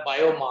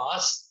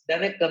biomass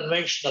than a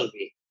conventional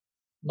way,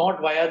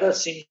 not via the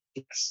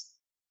syngas.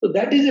 So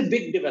that is a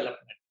big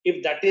development.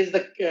 If that is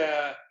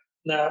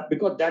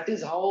because that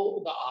is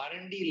how the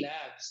R&D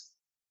labs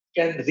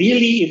can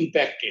really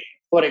impact it.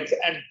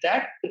 And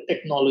that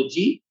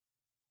technology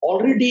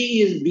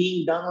already is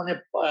being done on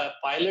a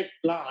pilot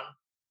plant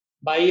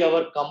by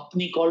our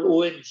company called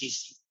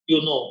ONGC.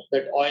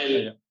 That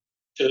Oil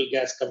Natural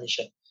Gas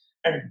Commission.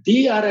 And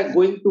they are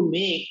going to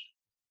make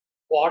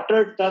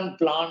quarter-ton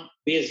plant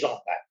based on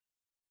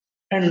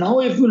that. And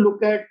now if you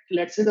look at,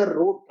 let's say, the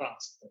road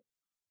transport,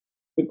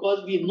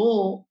 because we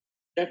know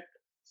that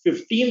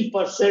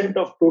 15%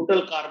 of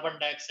total carbon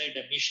dioxide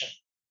emission,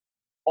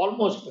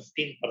 almost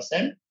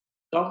 15%,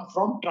 come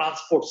from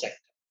transport sector.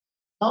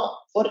 Now,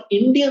 for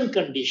Indian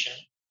condition,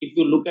 if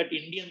you look at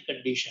Indian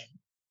condition,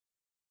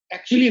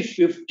 actually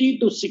 50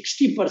 to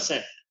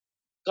 60%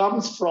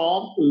 comes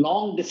from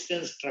long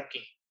distance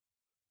trucking,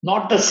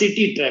 not the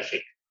city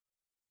traffic.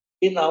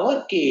 In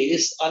our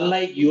case,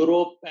 unlike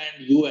Europe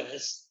and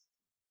US,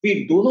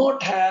 we do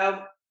not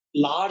have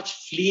large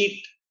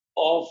fleet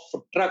of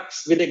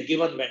trucks with a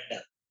given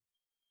vendor.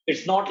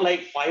 It's not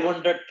like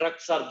 500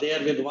 trucks are there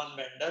with one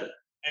vendor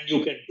and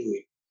you can do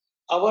it.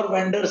 Our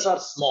vendors are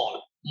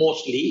small,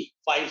 mostly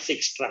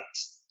 5-6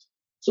 trucks.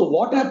 So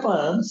what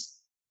happens,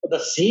 the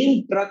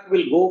same truck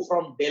will go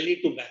from Delhi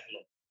to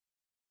Bangalore.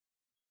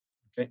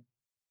 Okay.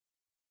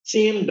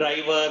 Same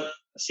driver,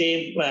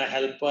 same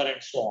helper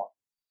and so on.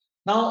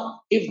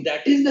 Now, if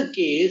that is the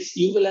case,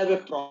 you will have a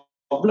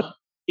problem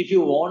if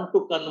you want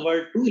to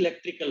convert to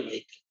electrical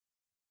vehicle,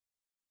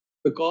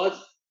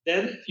 because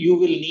then you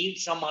will need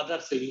some other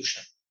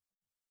solution,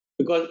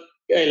 because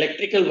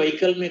electrical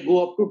vehicle may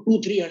go up to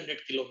 200-300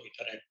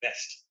 kilometers at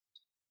best.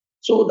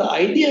 So the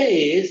idea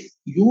is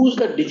use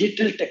the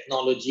digital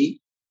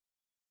technology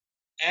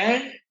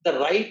and the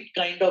right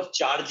kind of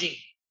charging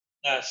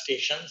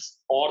stations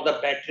or the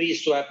battery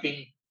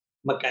swapping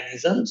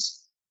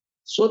mechanisms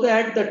so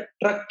that the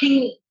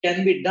trucking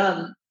can be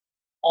done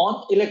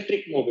on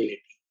electric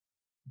mobility.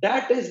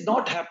 That is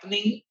not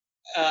happening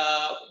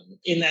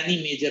in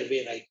any major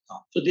way right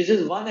now. So this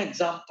is one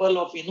example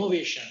of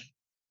innovation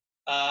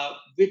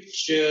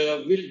which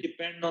will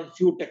depend on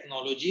few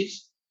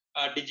technologies,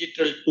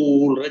 digital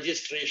tool,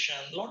 registration,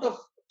 a lot of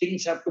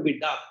things have to be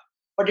done,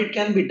 but it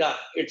can be done.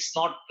 It's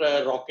not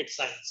rocket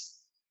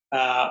science,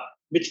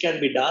 which can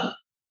be done.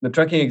 The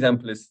trucking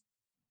example is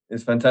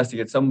fantastic.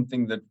 It's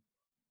something that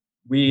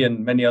we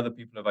and many other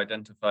people have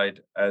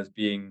identified as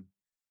being,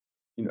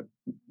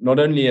 not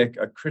only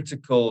a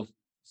critical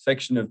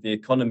section of the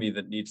economy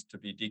that needs to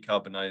be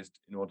decarbonized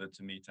in order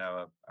to meet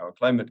our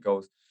climate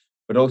goals,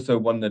 but also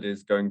one that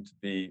is going to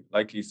be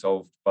likely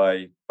solved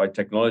by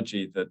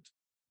technology that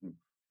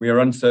we are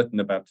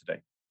uncertain about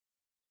today.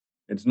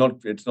 It's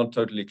not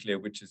totally clear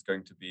which is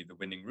going to be the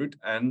winning route,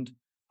 and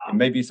it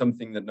may be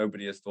something that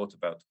nobody has thought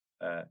about.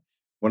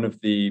 One of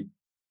the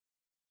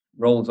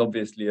roles,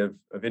 obviously, of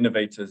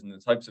innovators and the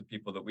types of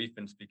people that we've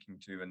been speaking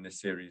to in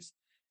this series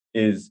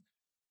is,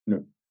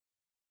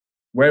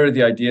 where are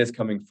the ideas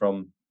coming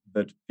from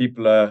that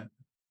people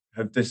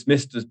have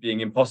dismissed as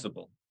being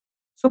impossible?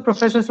 So,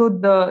 Professor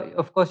Sood,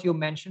 of course, you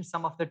mentioned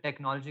some of the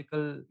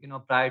technological,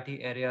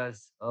 priority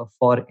areas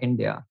for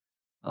India.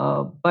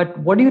 But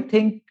what do you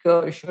think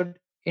should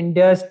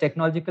India's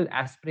technological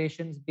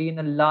aspirations be in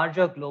a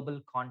larger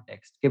global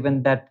context,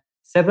 given that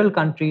several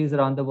countries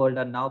around the world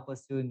are now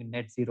pursuing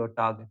net zero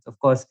targets? Of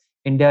course,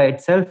 India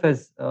itself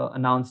has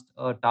announced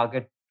a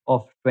target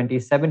of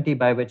 2070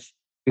 by which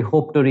we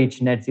hope to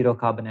reach net zero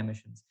carbon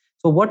emissions.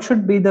 So, what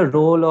should be the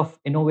role of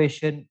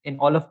innovation in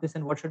all of this,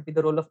 and what should be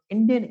the role of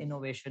Indian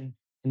innovation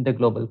in the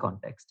global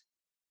context?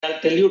 I'll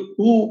tell you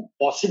two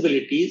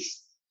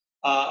possibilities,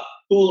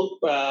 two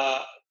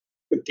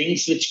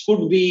things which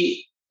could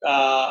be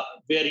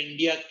where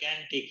India can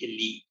take a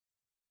lead.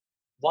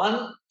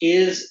 One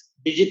is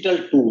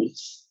digital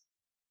tools.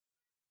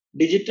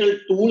 Digital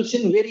tools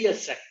in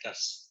various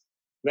sectors,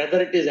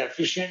 whether it is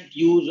efficient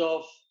use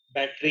of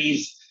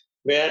batteries,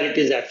 where it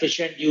is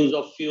efficient use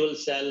of fuel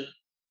cell,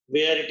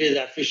 where it is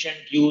efficient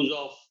use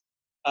of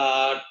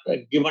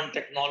given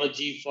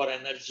technology for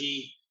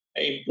energy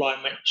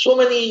employment. So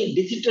many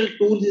digital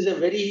tools is a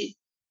very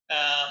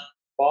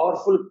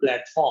powerful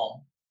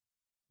platform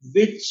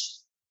which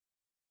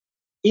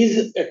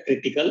is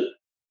critical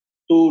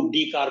to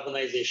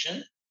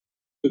decarbonization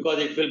because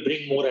it will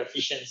bring more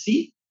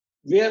efficiency,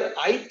 where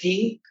I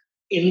think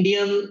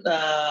Indian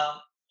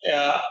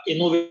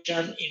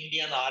innovation,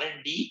 Indian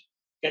R&D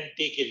can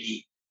take a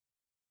lead.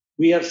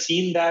 We have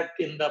seen that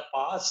in the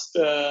past,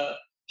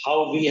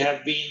 how we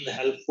have been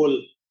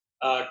helpful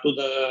to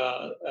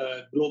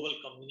the global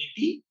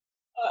community.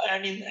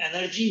 And in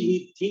energy,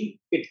 we think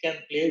it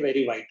can play a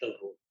very vital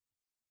role.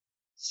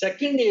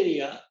 Second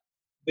area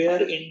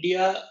where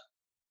India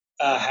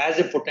has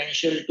a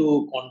potential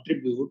to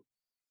contribute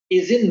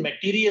is in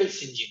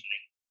materials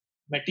engineering,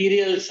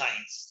 material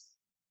science,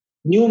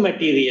 new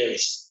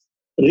materials,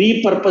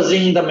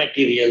 repurposing the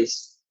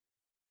materials,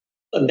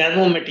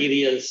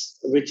 nanomaterials,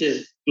 which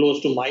is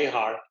close to my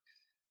heart.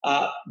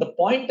 The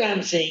point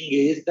I'm saying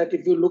is that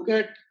if you look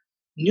at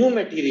new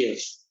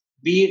materials,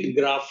 be it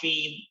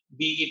graphene,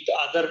 be it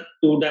other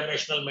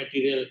two-dimensional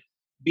material,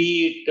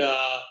 be it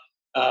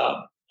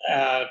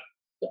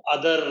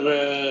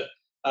other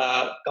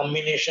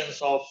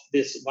combinations of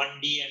this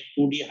 1D and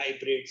 2D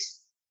hybrids,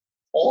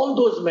 all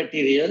those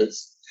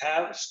materials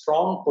have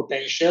strong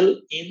potential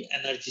in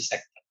energy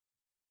sector,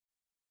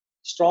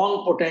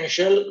 strong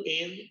potential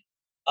in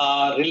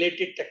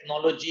related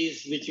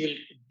technologies which will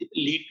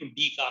lead to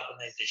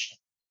decarbonization.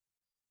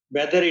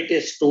 Whether it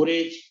is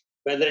storage,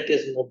 whether it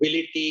is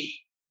mobility,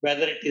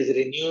 whether it is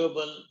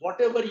renewable,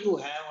 whatever you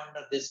have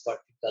under this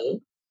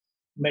vertical,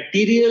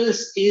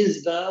 materials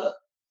is the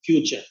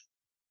future,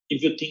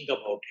 if you think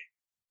about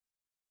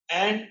it.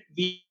 And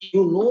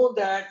you know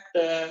that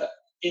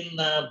in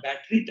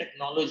battery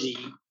technology,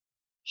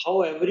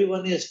 how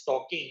everyone is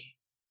talking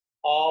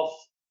of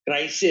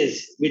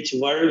crisis which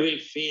world will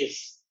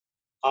face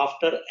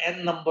after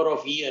n number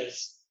of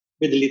years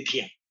with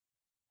lithium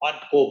or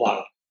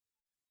cobalt.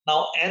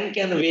 Now, n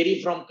can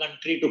vary from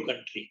country to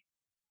country,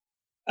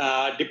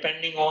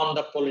 depending on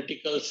the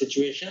political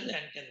situation,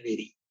 and can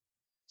vary.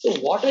 So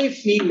what I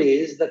feel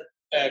is that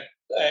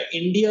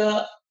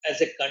India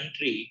as a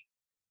country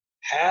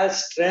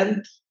has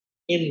strength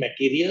in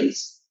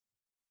materials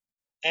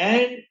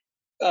and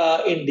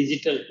in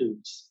digital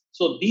tools.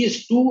 So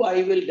these two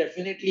I will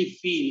definitely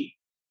feel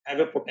have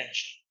a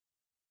potential.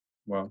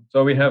 Wow.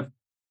 So we have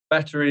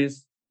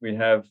batteries, we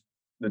have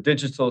the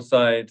digital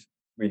side,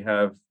 we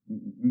have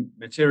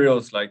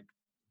materials like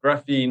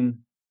graphene,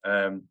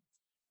 and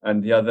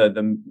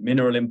the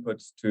mineral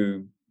inputs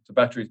to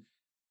batteries.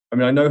 I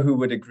mean, I know who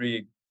would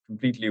agree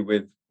completely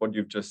with what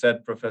you've just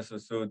said, Professor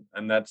Sood,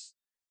 and that's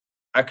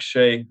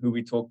Akshay, who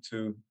we talked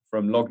to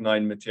from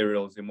Log9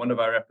 Materials in one of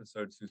our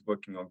episodes who's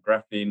working on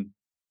graphene,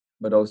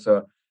 but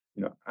also,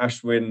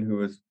 Ashwin,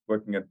 who is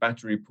working at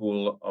Battery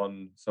Pool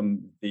on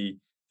some of the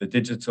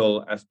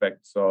digital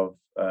aspects of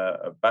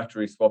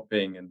battery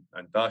swapping, and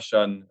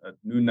Darshan at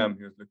Nunam,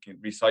 who's looking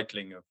at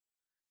recycling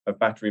of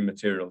battery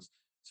materials.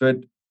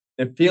 So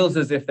it feels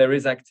as if there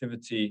is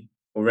activity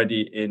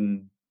already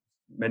in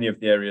many of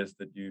the areas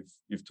that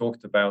you've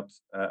talked about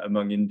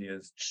among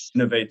India's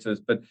innovators.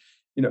 But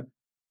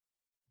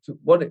to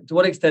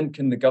what extent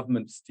can the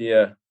government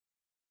steer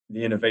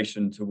the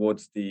innovation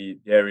towards the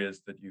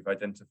areas that you've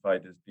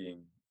identified as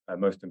being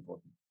most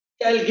important?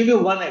 I'll give you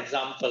one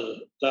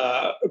example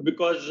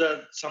because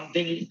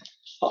something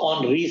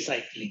on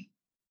recycling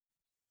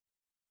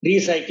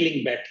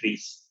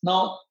batteries.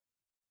 Now,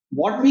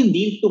 what we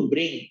need to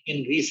bring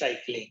in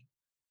recycling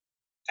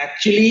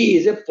actually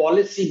is a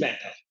policy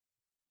matter,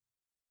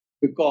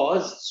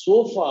 because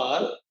so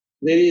far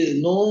there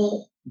is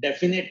no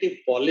definitive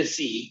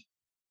policy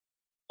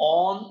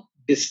on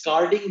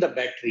discarding the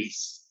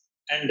batteries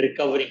and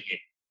recovering it.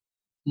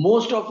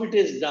 Most of it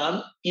is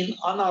done in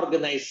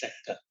unorganized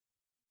sector.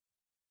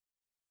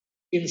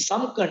 In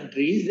some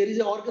countries, there is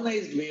an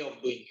organized way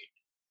of doing it.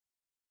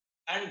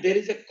 And there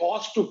is a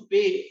cost to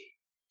pay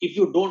if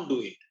you don't do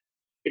it.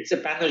 It's a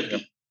penalty. Yeah.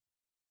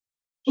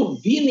 So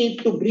we need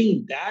to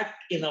bring that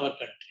in our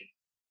country.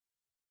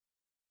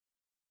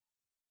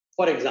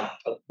 For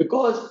example,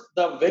 because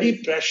the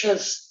very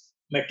precious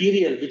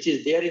material which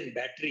is there in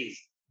batteries,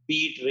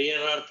 be it rare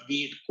earth,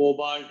 be it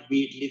cobalt,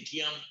 be it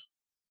lithium,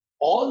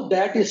 all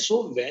that is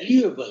so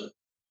valuable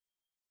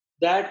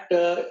that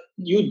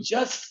you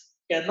just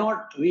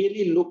cannot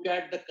really look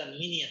at the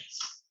convenience.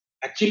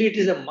 Actually, it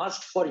is a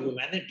must for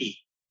humanity.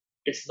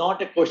 It's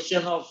not a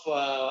question of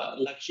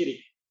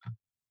luxury.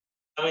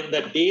 I mean,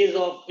 the days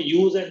of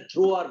use and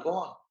throw are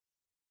gone,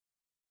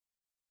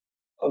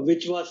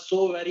 which was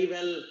so very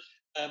well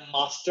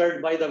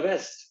mastered by the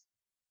West,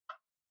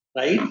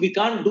 right? We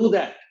can't do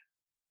that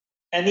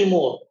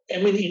anymore.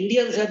 I mean,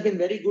 Indians have been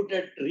very good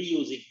at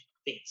reusing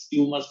things,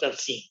 you must have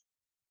seen.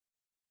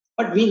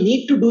 But we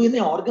need to do in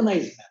an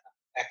organized manner,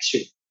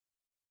 actually.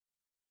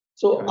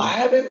 So I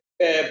have a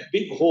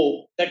big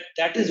hope that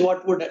that is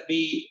what would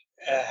be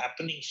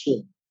happening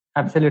soon.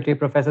 Absolutely,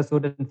 Professor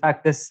Sood. In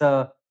fact, this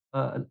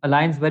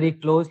aligns very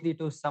closely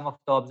to some of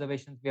the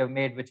observations we have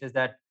made, which is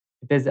that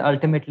it is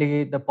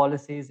ultimately the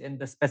policies in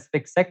the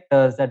specific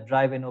sectors that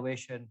drive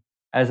innovation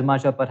as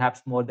much or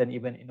perhaps more than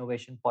even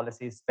innovation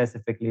policies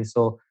specifically.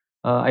 So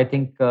I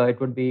think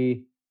it would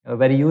be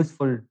very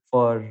useful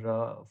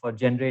for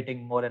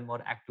generating more and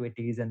more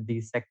activities in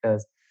these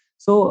sectors.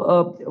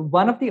 So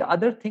one of the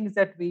other things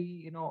that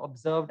we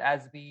observed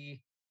as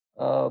we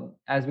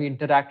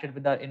interacted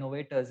with our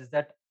innovators is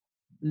that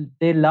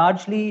they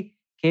largely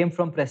came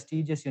from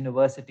prestigious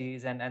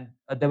universities, and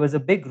there was a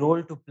big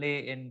role to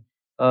play in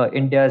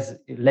India's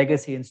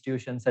legacy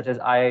institutions such as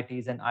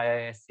IITs and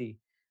IISc.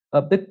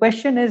 The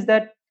question is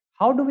that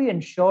how do we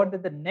ensure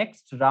that the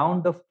next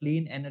round of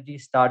clean energy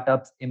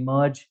startups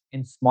emerge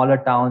in smaller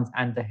towns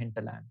and the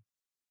hinterland?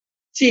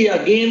 See,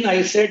 again,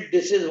 I said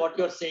this is what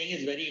you're saying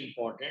is very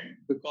important,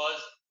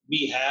 because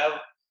we have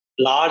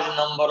large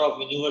number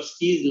of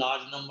universities,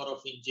 large number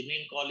of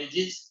engineering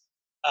colleges,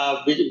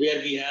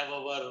 where we have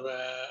our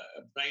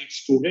bright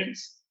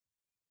students.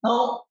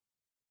 Now,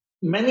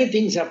 many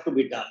things have to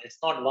be done. It's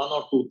not one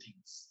or two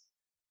things.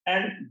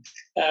 And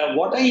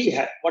what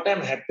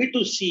I'm happy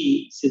to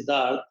see,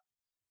 Siddharth,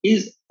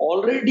 is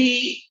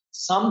already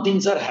some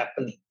things are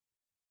happening.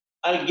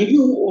 I'll give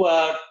you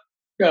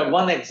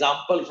one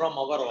example from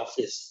our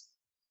office.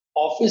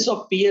 Office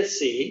of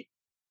PSA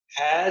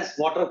has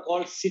what are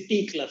called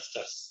city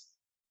clusters.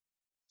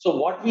 So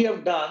what we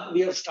have done,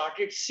 we have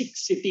started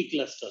 6 city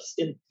clusters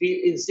in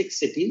 6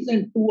 cities,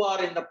 and 2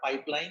 are in the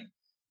pipeline,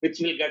 which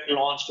will get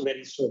launched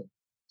very soon.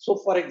 So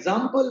for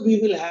example, we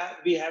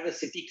have a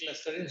city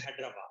cluster in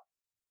Hyderabad.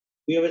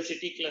 We have a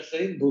city cluster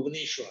in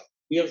Bhubaneswar.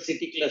 We have a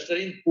city cluster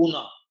in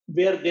Pune,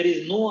 where there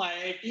is no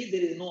IIT,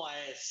 there is no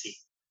IISc.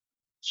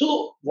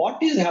 So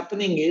what is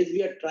happening is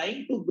we are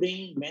trying to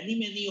bring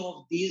many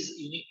of these.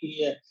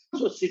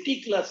 So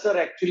city cluster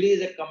actually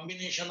is a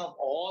combination of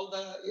all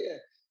the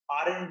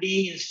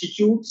R&D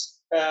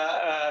institutes,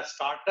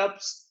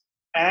 startups,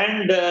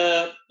 and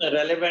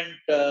relevant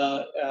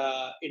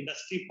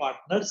industry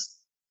partners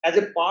as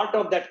a part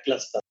of that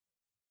cluster.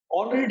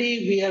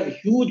 Already we have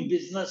huge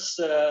business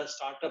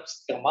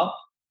startups come up,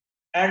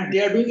 and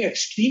they are doing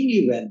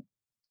extremely well.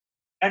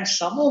 And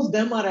some of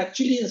them are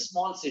actually in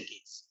small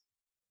cities.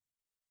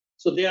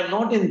 So they are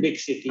not in big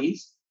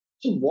cities.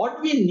 So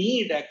what we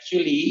need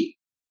actually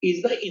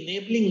is the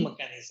enabling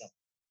mechanism.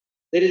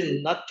 There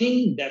is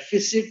nothing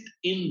deficit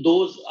in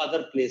those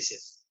other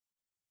places.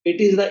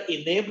 It is the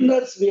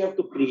enablers we have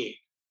to create.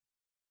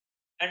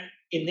 And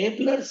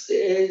enablers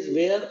is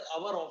where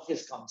our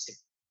office comes in.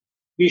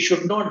 We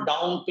should not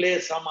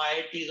downplay some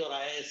IITs or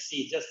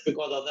IISc just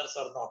because others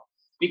are not.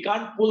 We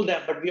can't pull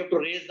them, but we have to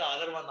raise the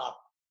other one up,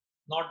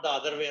 not the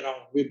other way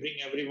around. We bring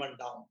everyone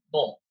down.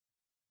 No,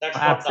 that's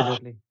not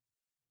absolutely.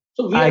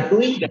 So we are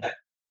doing that.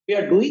 we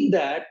are doing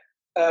that.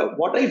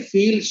 What I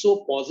feel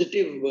so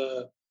positive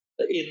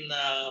in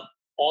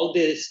all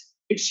this,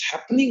 it's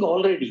happening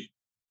already.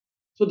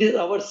 So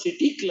our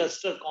city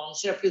cluster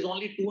concept is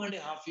only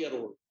 2.5 years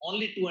old,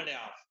 only 2.5.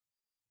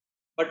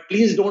 But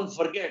please don't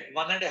forget,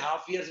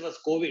 1.5 years was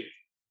COVID,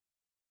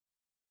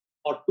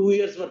 or 2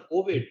 years were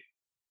COVID.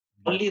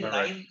 Only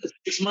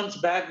 6 months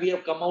back, we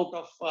have come out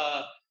of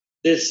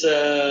this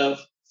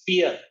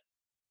fear.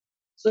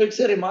 So it's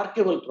a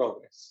remarkable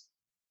progress.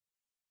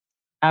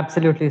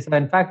 Absolutely. So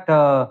in fact,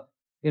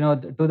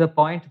 to the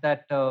point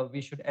that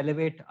we should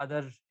elevate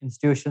other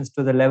institutions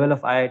to the level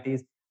of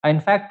IITs, I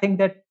in fact think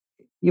that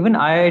even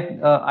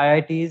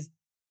IITs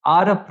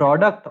are a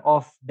product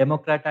of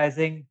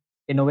democratizing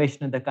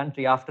innovation in the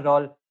country. After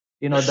all,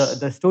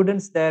 the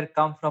students there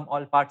come from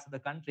all parts of the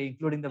country,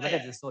 including the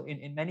villages. So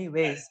in many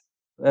ways,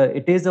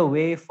 it is a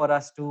way for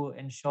us to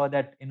ensure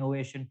that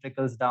innovation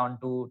trickles down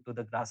to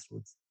the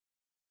grassroots.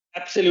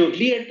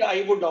 Absolutely. And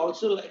I would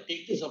also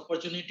take this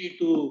opportunity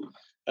to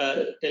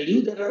tell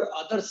you there are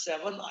other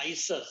 7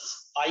 IISER,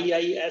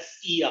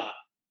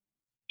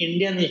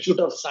 Indian Institute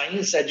of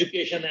Science,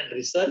 Education and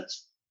Research,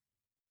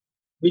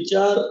 which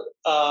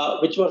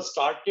were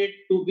started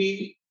to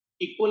be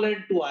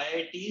equivalent to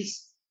IITs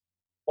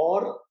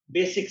for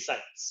basic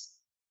science.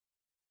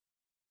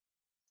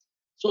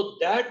 So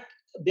that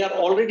they are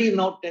already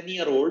now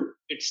 10-year-old.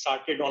 It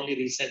started only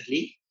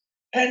recently.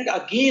 And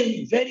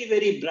again, very,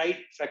 very bright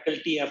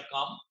faculty have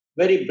come,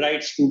 very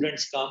bright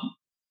students come,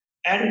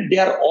 and they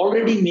are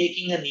already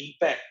making an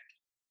impact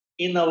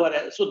in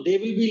so they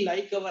will be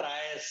like our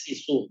IISc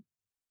soon.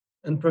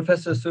 And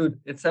Professor Sood,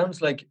 it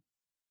sounds like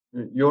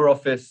your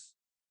office,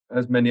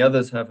 as many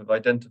others have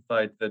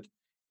identified that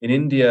in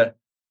India,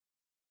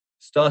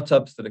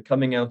 startups that are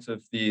coming out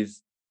of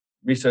these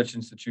research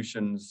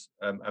institutions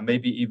and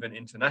maybe even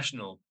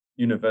international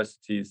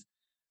universities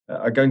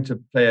are going to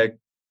play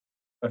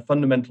a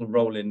fundamental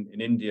role in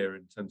India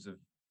in terms of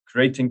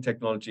creating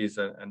technologies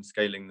and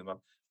scaling them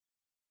up.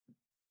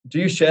 Do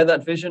you share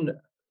that vision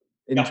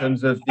in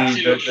terms of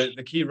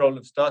the key role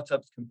of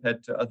startups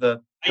compared to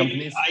other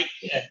companies?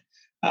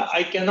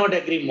 I cannot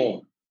agree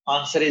more.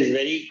 Answer is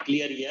very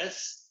clear,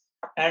 yes.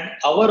 And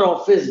our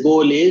office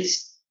goal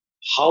is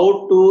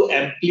how to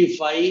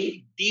amplify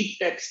deep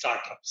tech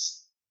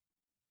startups.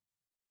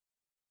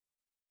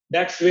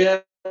 That's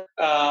where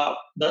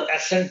the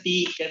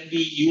S&T can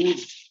be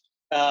used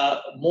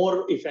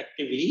more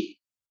effectively.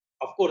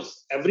 Of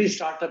course, every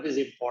startup is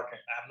important.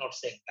 I'm not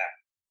saying that.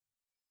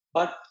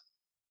 But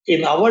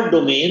in our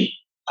domain,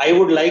 I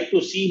would like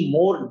to see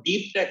more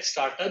deep tech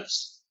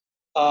startups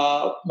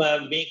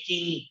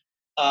making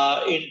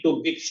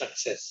into big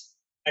success.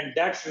 And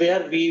that's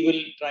where we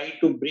will try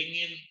to bring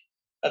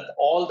in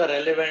all the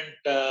relevant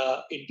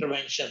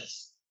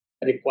interventions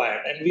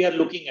required. And we are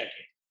looking at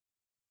it.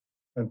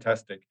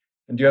 Fantastic.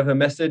 And do you have a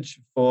message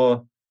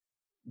for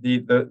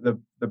the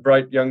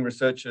bright young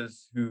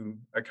researchers who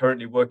are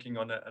currently working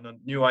on a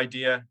new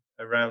idea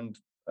around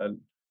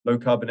low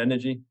carbon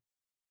energy?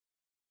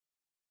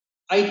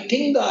 I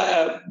think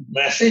the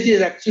message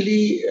is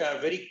actually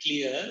very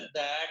clear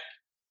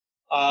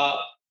that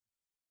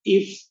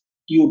if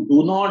you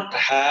do not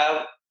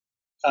have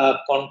a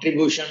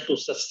contribution to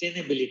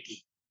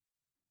sustainability,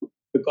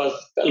 because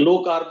the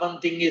low carbon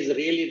thing is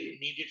really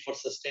needed for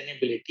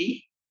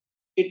sustainability,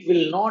 it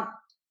will not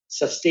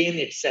sustain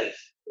itself,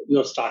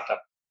 your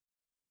startup.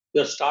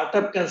 Your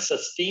startup can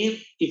sustain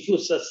if you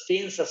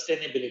sustain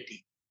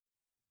sustainability.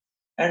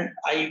 And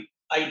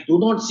I do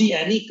not see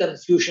any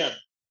confusion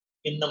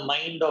in the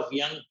mind of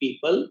young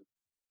people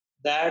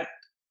that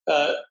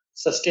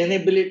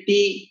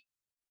sustainability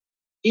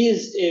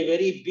is a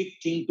very big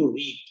thing to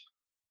read.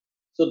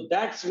 So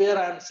that's where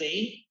I'm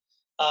saying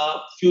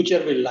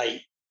future will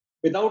lie.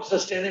 Without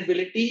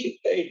sustainability,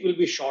 it will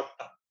be short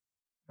term.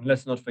 And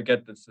let's not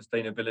forget that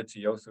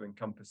sustainability also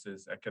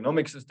encompasses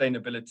economic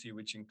sustainability,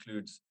 which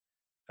includes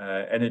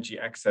energy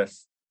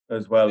access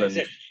as well,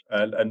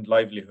 and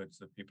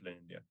livelihoods of people in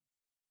India.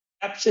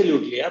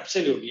 Absolutely,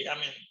 absolutely. I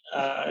mean,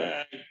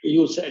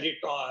 you said it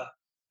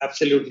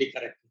absolutely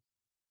correctly,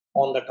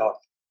 on the top.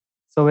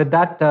 So with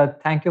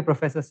that, thank you,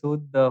 Professor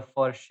Sood,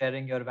 for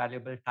sharing your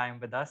valuable time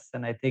with us.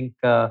 And I think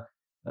there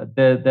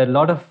are a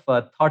lot of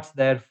thoughts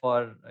there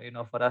for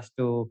us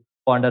to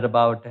ponder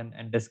about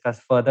and discuss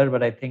further.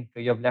 But I think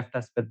you have left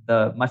us with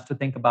much to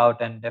think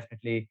about, and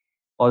definitely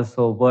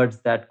also words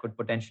that could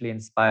potentially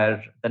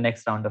inspire the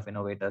next round of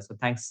innovators. So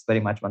thanks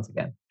very much once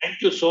again.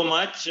 Thank you so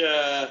much,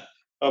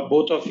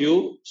 both of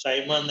you,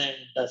 Simon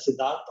and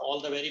Siddharth. All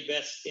the very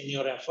best in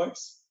your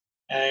efforts,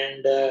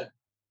 and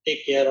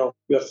take care of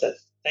yourself.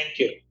 Thank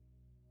you.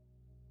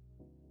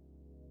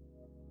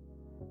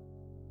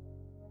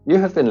 You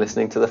have been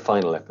listening to the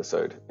final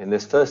episode in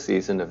this first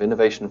season of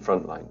Innovation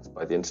Frontlines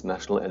by the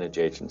International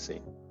Energy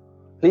Agency.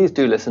 Please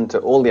do listen to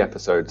all the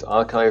episodes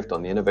archived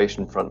on the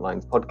Innovation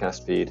Frontlines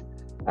podcast feed,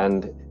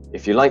 and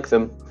if you like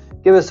them,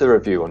 give us a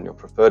review on your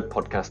preferred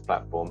podcast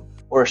platform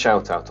or a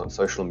shout out on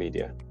social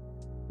media.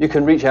 You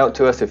can reach out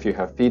to us if you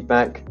have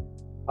feedback,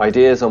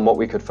 ideas on what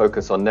we could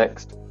focus on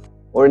next,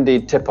 or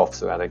indeed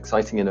tip-offs about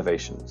exciting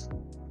innovations.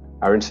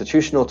 Our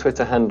institutional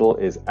Twitter handle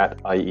is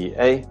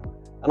 @IEA,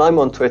 and I'm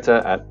on Twitter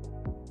at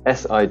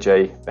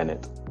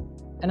SIJBennett.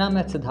 And I'm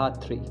at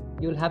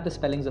Siddharth3. You'll have the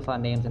spellings of our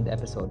names in the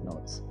episode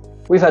notes.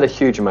 We've had a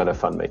huge amount of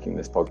fun making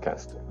this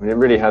podcast. I mean, it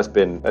really has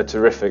been a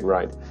terrific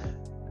ride.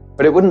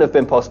 But it wouldn't have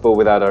been possible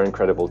without our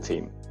incredible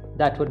team.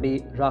 That would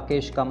be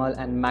Rakesh Kamal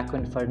and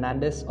Macwin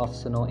Fernandez of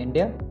Suno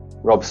India,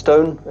 Rob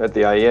Stone at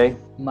the IEA,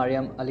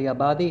 Mariam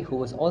Aliabadi, who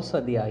was also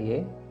at the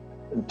IEA,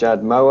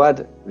 Jad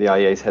Mawad, the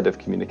IEA's head of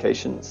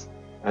communications.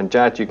 And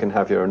Jad, you can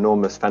have your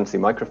enormous fancy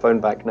microphone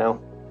back now.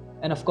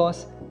 And of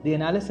course, the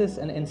analysis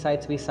and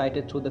insights we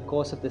cited through the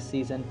course of this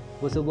season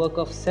was the work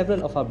of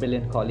several of our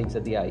brilliant colleagues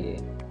at the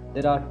IEA.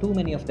 There are too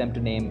many of them to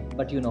name,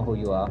 but you know who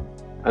you are.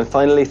 And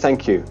finally,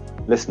 thank you,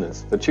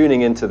 listeners, for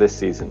tuning into this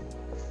season.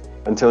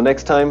 Until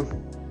next time,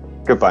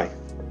 goodbye.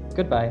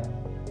 Goodbye.